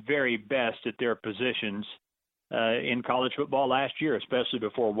very, very best at their positions in college football last year, especially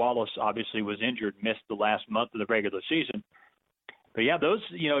before Wallace obviously was injured, missed the last month of the regular season. But yeah, those,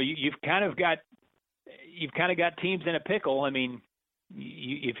 you've kind of got teams in a pickle. I mean,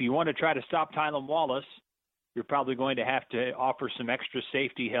 if you want to try to stop Tylan Wallace, you're probably going to have to offer some extra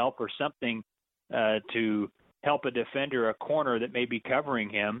safety help or something to help a defender, a corner that may be covering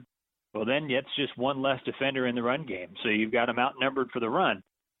him. Well, then it's just one less defender in the run game. So you've got them outnumbered for the run.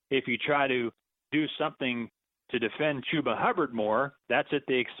 If you try to do something to defend Chuba Hubbard more, that's at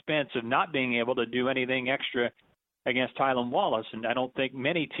the expense of not being able to do anything extra against Tylan Wallace. And I don't think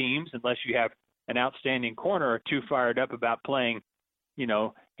many teams, unless you have an outstanding corner, are too fired up about playing,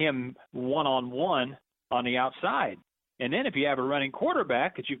 him one-on-one on the outside. And then if you have a running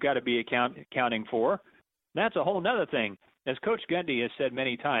quarterback that you've got to be accounting for, that's a whole nother thing. As Coach Gundy has said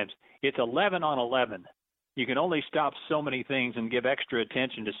many times, it's 11 on 11. You can only stop so many things and give extra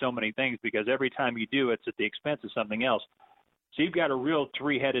attention to so many things because every time you do, it's at the expense of something else. So you've got a real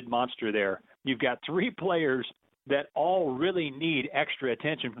three-headed monster there. You've got three players that all really need extra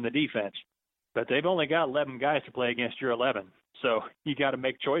attention from the defense, but they've only got 11 guys to play against your 11. So you got to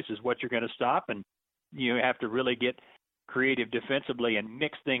make choices what you're going to stop, and you have to really get creative defensively and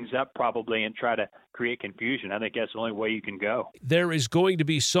mix things up probably and try to create confusion. I think that's the only way you can go. There is going to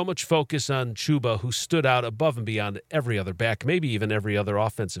be so much focus on Chuba, who stood out above and beyond every other back, maybe even every other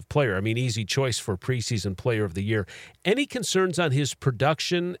offensive player. I mean, easy choice for preseason player of the year. Any concerns on his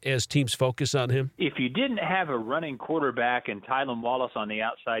production as teams focus on him? If you didn't have a running quarterback and Tylan Wallace on the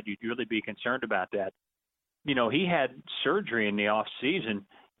outside, you'd really be concerned about that. He had surgery in the offseason.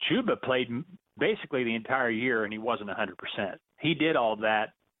 Chuba played basically the entire year, and he wasn't 100%. He did all that,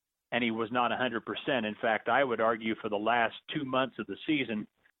 and he was not 100%. In fact, I would argue for the last 2 months of the season,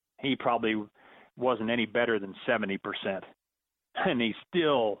 he probably wasn't any better than 70%. And he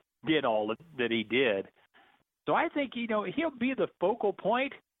still did all that he did. So I think, he'll be the focal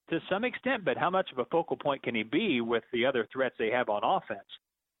point to some extent, but how much of a focal point can he be with the other threats they have on offense?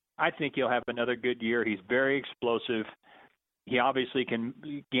 I think he'll have another good year. He's very explosive. He obviously can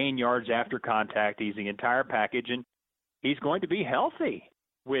gain yards after contact. He's the entire package, and he's going to be healthy,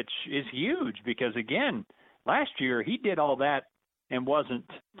 which is huge because, again, last year he did all that and wasn't,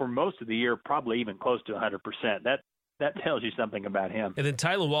 for most of the year, probably even close to 100%. That tells you something about him. And then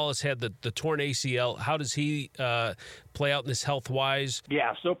Tylan Wallace had the torn ACL. How does he play out in this health-wise?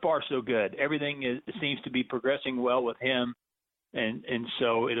 Yeah, so far so good. Everything seems to be progressing well with him, and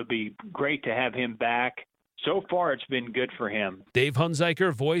so it'll be great to have him back. So far, it's been good for him. Dave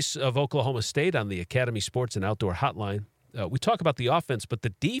Hunziker, voice of Oklahoma State on the Academy Sports and Outdoor Hotline. We talk about the offense, but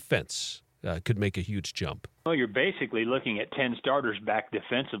the defense could make a huge jump. Well, you're basically looking at 10 starters back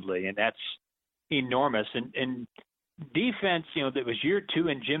defensively, and that's enormous. And defense, that was year 2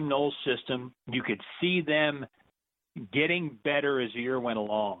 in Jim Knowles' system. You could see them getting better as the year went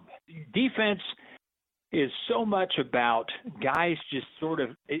along. Defense is so much about guys just sort of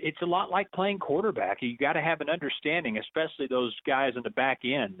 – it's a lot like playing quarterback. You got to have an understanding, especially those guys in the back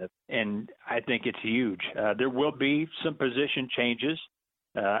end, and I think it's huge. There will be some position changes.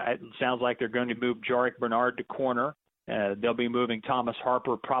 It sounds like they're going to move Jarek Bernard to corner. They'll be moving Thomas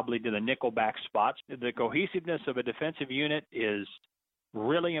Harper probably to the nickelback spots. The cohesiveness of a defensive unit is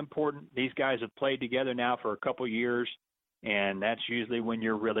really important. These guys have played together now for a couple years, and that's usually when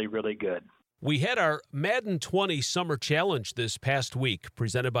you're really, really good. We had our Madden 20 Summer Challenge this past week,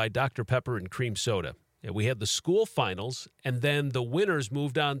 presented by Dr. Pepper and Cream Soda. And we had the school finals, and then the winners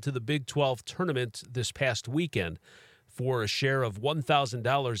moved on to the Big 12 tournament this past weekend for a share of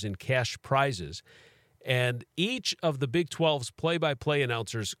 $1,000 in cash prizes. And each of the Big 12's play-by-play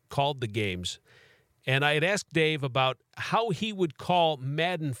announcers called the games. And I had asked Dave about how he would call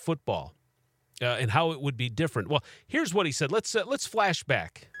Madden football and how it would be different. Well, here's what he said. Let's flash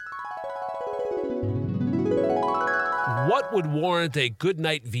back. What would warrant a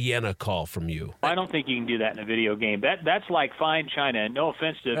Goodnight Vienna call from you? I don't think you can do that in a video game. That's like Fine China, and no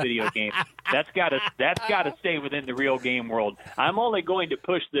offense to a video game. That's got to stay within the real game world. I'm only going to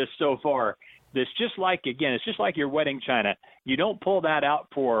push this so far. It's just like your wedding china. You don't pull that out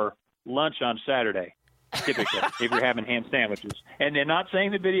for lunch on Saturday, typically, if you're having ham sandwiches. And they're not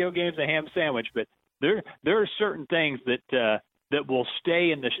saying the video game's a ham sandwich, but there are certain things that will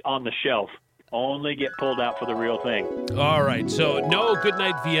stay on the shelf. Only get pulled out for the real thing. All right, so no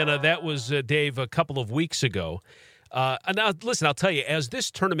Goodnight Vienna. That was, Dave, a couple of weeks ago. And now, listen, I'll tell you, as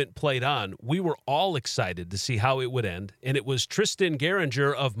this tournament played on, we were all excited to see how it would end. And it was Tristan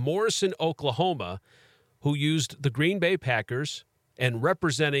Geringer of Morrison, Oklahoma, who used the Green Bay Packers and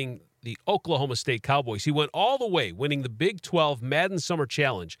representing the Oklahoma State Cowboys. He went all the way, winning the Big 12 Madden Summer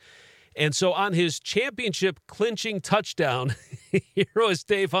Challenge. And so on his championship-clinching touchdown, here was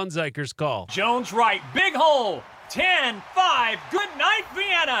Dave Hunziker's call. Jones right, big hole, 10-5, good night,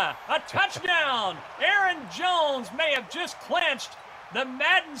 Vienna, a touchdown. Aaron Jones may have just clinched the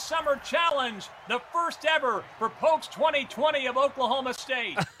Madden Summer Challenge, the first ever for Pokes 2020 of Oklahoma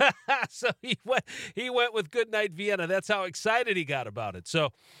State. So he went with good night, Vienna. That's how excited he got about it.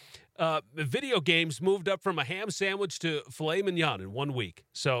 So video games moved up from a ham sandwich to filet mignon in 1 week.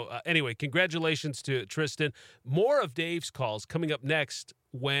 So anyway, congratulations to Tristan. More of Dave's calls coming up next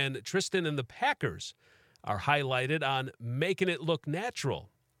when Tristan and the Packers are highlighted on Making It Look Natural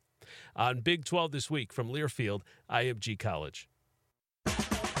on Big 12 this week from Learfield, IMG College.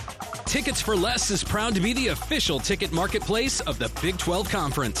 Tickets for Less is proud to be the official ticket marketplace of the Big 12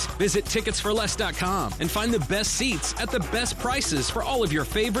 Conference. Visit ticketsforless.com and find the best seats at the best prices for all of your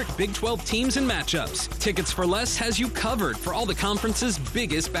favorite Big 12 teams and matchups. Tickets for Less has you covered for all the conference's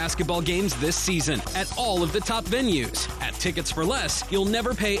biggest basketball games this season at all of the top venues. At Tickets for Less, you'll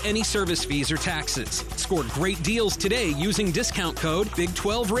never pay any service fees or taxes. Score great deals today using discount code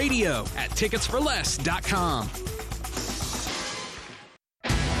Big12Radio at ticketsforless.com.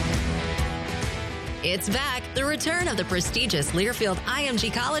 It's back, the return of the prestigious Learfield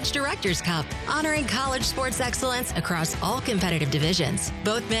IMG College Directors Cup, honoring college sports excellence across all competitive divisions,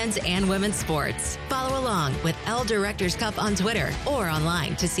 both men's and women's sports. Follow along with L Directors Cup on Twitter or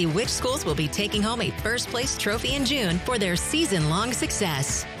online to see which schools will be taking home a first-place trophy in June for their season-long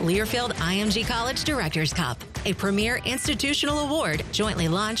success. Learfield IMG College Directors Cup, a premier institutional award jointly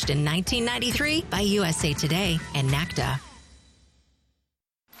launched in 1993 by USA Today and NACDA.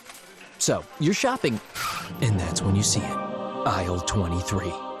 So, you're shopping, and that's when you see it. Aisle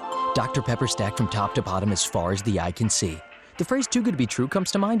 23. Dr. Pepper stacked from top to bottom as far as the eye can see. The phrase too good to be true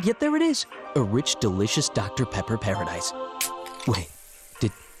comes to mind, yet there it is. A rich, delicious Dr. Pepper paradise. Wait,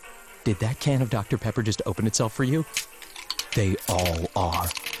 did that can of Dr. Pepper just open itself for you? They all are.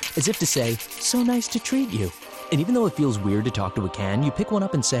 as if to say, so nice to treat you. And even though it feels weird to talk to a can, you pick one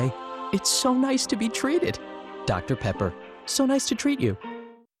up and say, it's so nice to be treated. Dr. Pepper, so nice to treat you.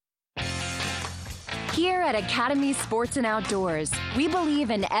 Here at Academy Sports and Outdoors, we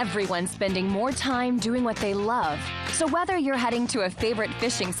believe in everyone spending more time doing what they love. So whether you're heading to a favorite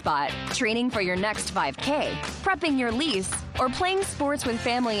fishing spot, training for your next 5K, prepping your lease, or playing sports with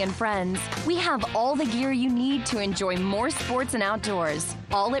family and friends, we have all the gear you need to enjoy more sports and outdoors,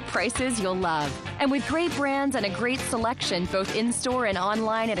 all at prices you'll love. And with great brands and a great selection both in-store and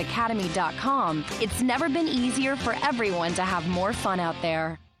online at academy.com, it's never been easier for everyone to have more fun out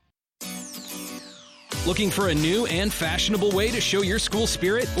there. Looking for a new and fashionable way to show your school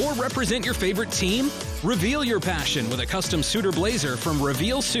spirit or represent your favorite team? Reveal your passion with a custom suitor blazer from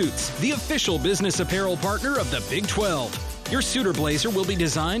Reveal Suits, the official business apparel partner of the Big 12. Your suitor blazer will be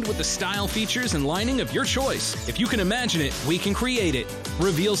designed with the style, features, and lining of your choice. If you can imagine it, we can create it.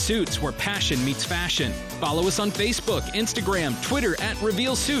 Reveal Suits, where passion meets fashion. Follow us on Facebook, Instagram, Twitter at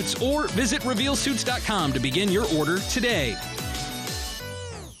Reveal Suits, or visit RevealSuits.com to begin your order today.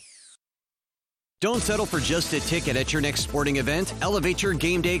 Don't settle for just a ticket at your next sporting event. Elevate your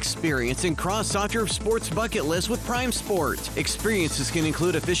game day experience and cross off your sports bucket list with Prime Sport. Experiences can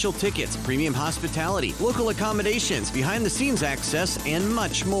include official tickets, premium hospitality, local accommodations, behind-the-scenes access, and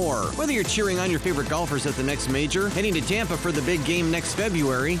much more. Whether you're cheering on your favorite golfers at the next major, heading to Tampa for the big game next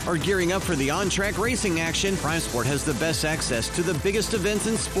February, or gearing up for the on-track racing action, Prime Sport has the best access to the biggest events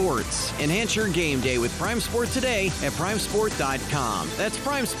in sports. Enhance your game day with Prime Sport today at primesport.com. That's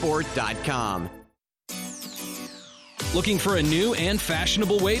primesport.com. Looking for a new and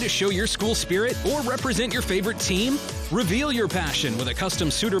fashionable way to show your school spirit or represent your favorite team? Reveal your passion with a custom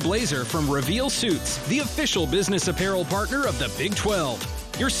suitor blazer from Reveal Suits, the official business apparel partner of the Big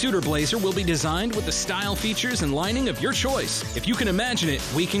 12. Your suitor blazer will be designed with the style, features, and lining of your choice. If you can imagine it,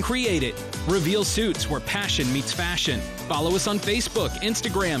 we can create it. Reveal Suits, where passion meets fashion. Follow us on Facebook,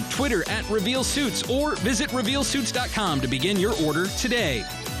 Instagram, Twitter at Reveal Suits, or visit RevealSuits.com to begin your order today.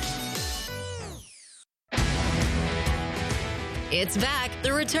 It's back,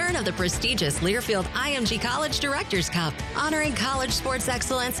 the return of the prestigious Learfield IMG College Directors Cup, honoring college sports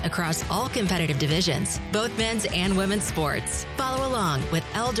excellence across all competitive divisions, both men's and women's sports. Follow along with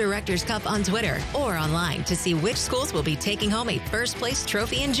L Directors Cup on Twitter or online to see which schools will be taking home a first place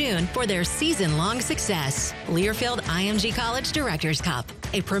trophy in June for their season-long success. Learfield IMG College Directors Cup,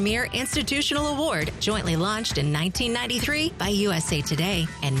 a premier institutional award jointly launched in 1993 by USA Today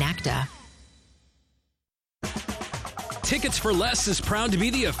and NACDA. Tickets for Less is proud to be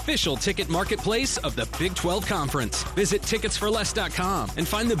the official ticket marketplace of the Big 12 Conference. Visit ticketsforless.com and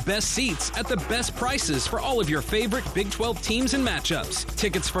find the best seats at the best prices for all of your favorite Big 12 teams and matchups.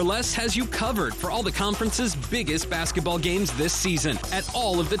 Tickets for Less has you covered for all the conference's biggest basketball games this season at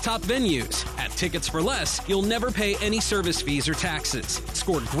all of the top venues. At Tickets for Less, you'll never pay any service fees or taxes.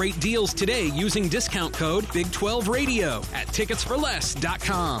 Score great deals today using discount code Big12Radio at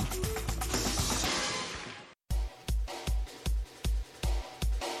ticketsforless.com.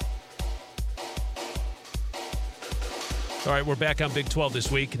 All right, we're back on Big 12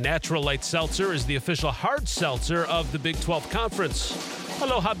 this week. Natural Light Seltzer is the official hard seltzer of the Big 12 Conference.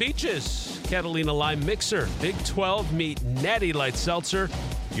 Aloha Beaches, Catalina Lime Mixer, Big 12 meet Natty Light Seltzer,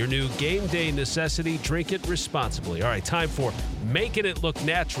 your new game day necessity. Drink it responsibly. All right, time for Making It Look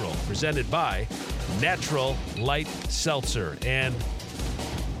Natural, presented by Natural Light Seltzer. And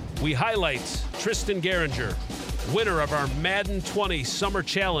we highlight Tristan Geringer, winner of our Madden 20 Summer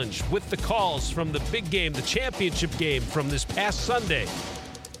Challenge, with the calls from the big game, the championship game from this past Sunday.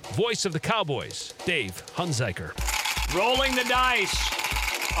 Voice of the Cowboys, Dave Hunziker. Rolling the dice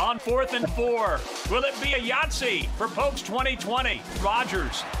on 4th and 4. Will it be a Yahtzee for Pokes 2020?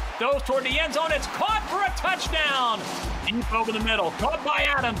 Rodgers goes toward the end zone. It's caught for a touchdown. Deep over the middle. Caught by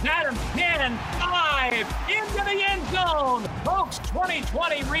Adams. Adams 10, 5, into the end zone. Pokes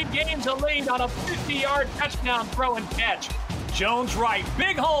 2020 regains a lead on a 50-yard touchdown throw and catch. Jones right.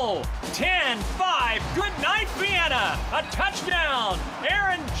 Big hole. 10, 5. Good night, Vienna. A touchdown.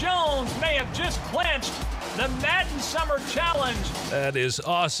 Aaron Jones may have just clinched the Madden Summer Challenge. That is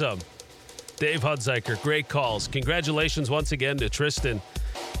awesome. Dave Hunziker, great calls. Congratulations once again to Tristan.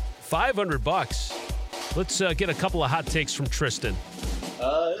 $500. Let's get a couple of hot takes from Tristan. It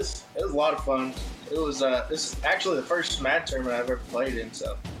was a lot of fun. It was this is actually the first Madden tournament I've ever played in.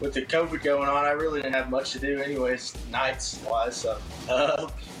 So with the COVID going on, I really didn't have much to do, anyways, nights wise. So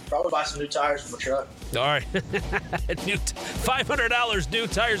probably buy some new tires for my truck. All right, new $500 new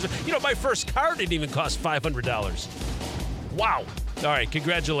tires. You know, my first car didn't even cost $500. Wow. All right,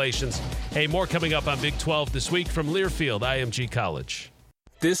 congratulations. Hey, more coming up on Big 12 this week from Learfield IMG College.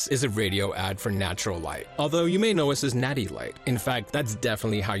 This is a radio ad for Natural Light. Although you may know us as Natty Light. In fact, that's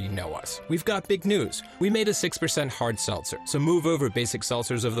definitely how you know us. We've got big news. We made a 6% hard seltzer. So move over basic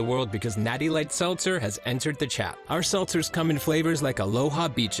seltzers of the world because Natty Light Seltzer has entered the chat. Our seltzers come in flavors like Aloha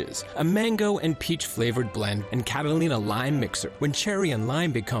Beaches, a mango and peach flavored blend, and Catalina Lime Mixer, when cherry and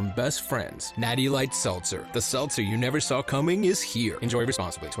lime become best friends. Natty Light Seltzer. The seltzer you never saw coming is here. Enjoy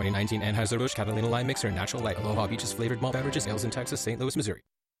responsibly. 2019 Anheuser-Busch Catalina Lime Mixer and Natural Light Aloha Beaches flavored malt beverages. Sales in Texas, St. Louis, Missouri.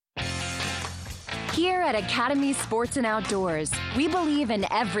 Here at Academy Sports and Outdoors, we believe in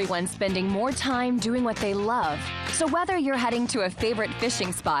everyone spending more time doing what they love. So whether you're heading to a favorite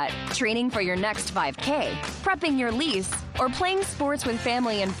fishing spot, training for your next 5K, prepping your lease, or playing sports with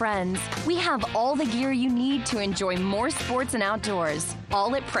family and friends, we have all the gear you need to enjoy more sports and outdoors,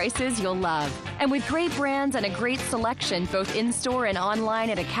 all at prices you'll love. And with great brands and a great selection both in-store and online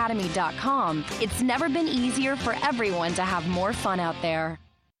at academy.com, it's never been easier for everyone to have more fun out there.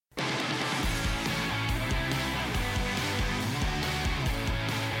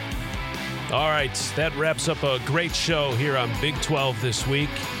 All right, that wraps up a great show here on Big 12 this week.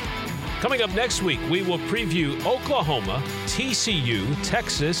 Coming up next week, we will preview Oklahoma, TCU,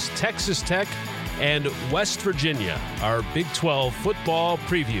 Texas, Texas Tech, and West Virginia. Our Big 12 football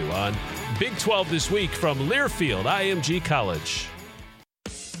preview on Big 12 this week from Learfield IMG College.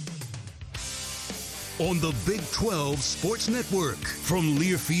 On the Big 12 Sports Network from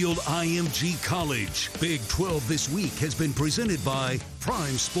Learfield IMG College. Big 12 This Week has been presented by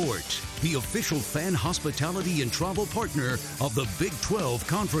Prime Sport, the official fan hospitality and travel partner of the Big 12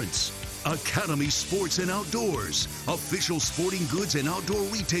 Conference. Academy Sports and Outdoors, official sporting goods and outdoor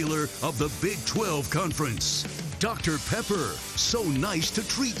retailer of the Big 12 Conference. Dr. Pepper, so nice to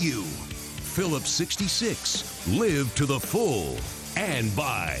treat you. Phillips 66, live to the full. And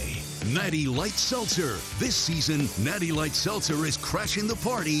by Natty Light Seltzer. This season, Natty Light Seltzer is crashing the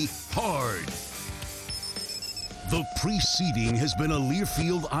party hard. The preceding has been a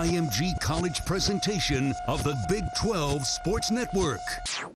Learfield IMG College presentation of the Big 12 Sports Network.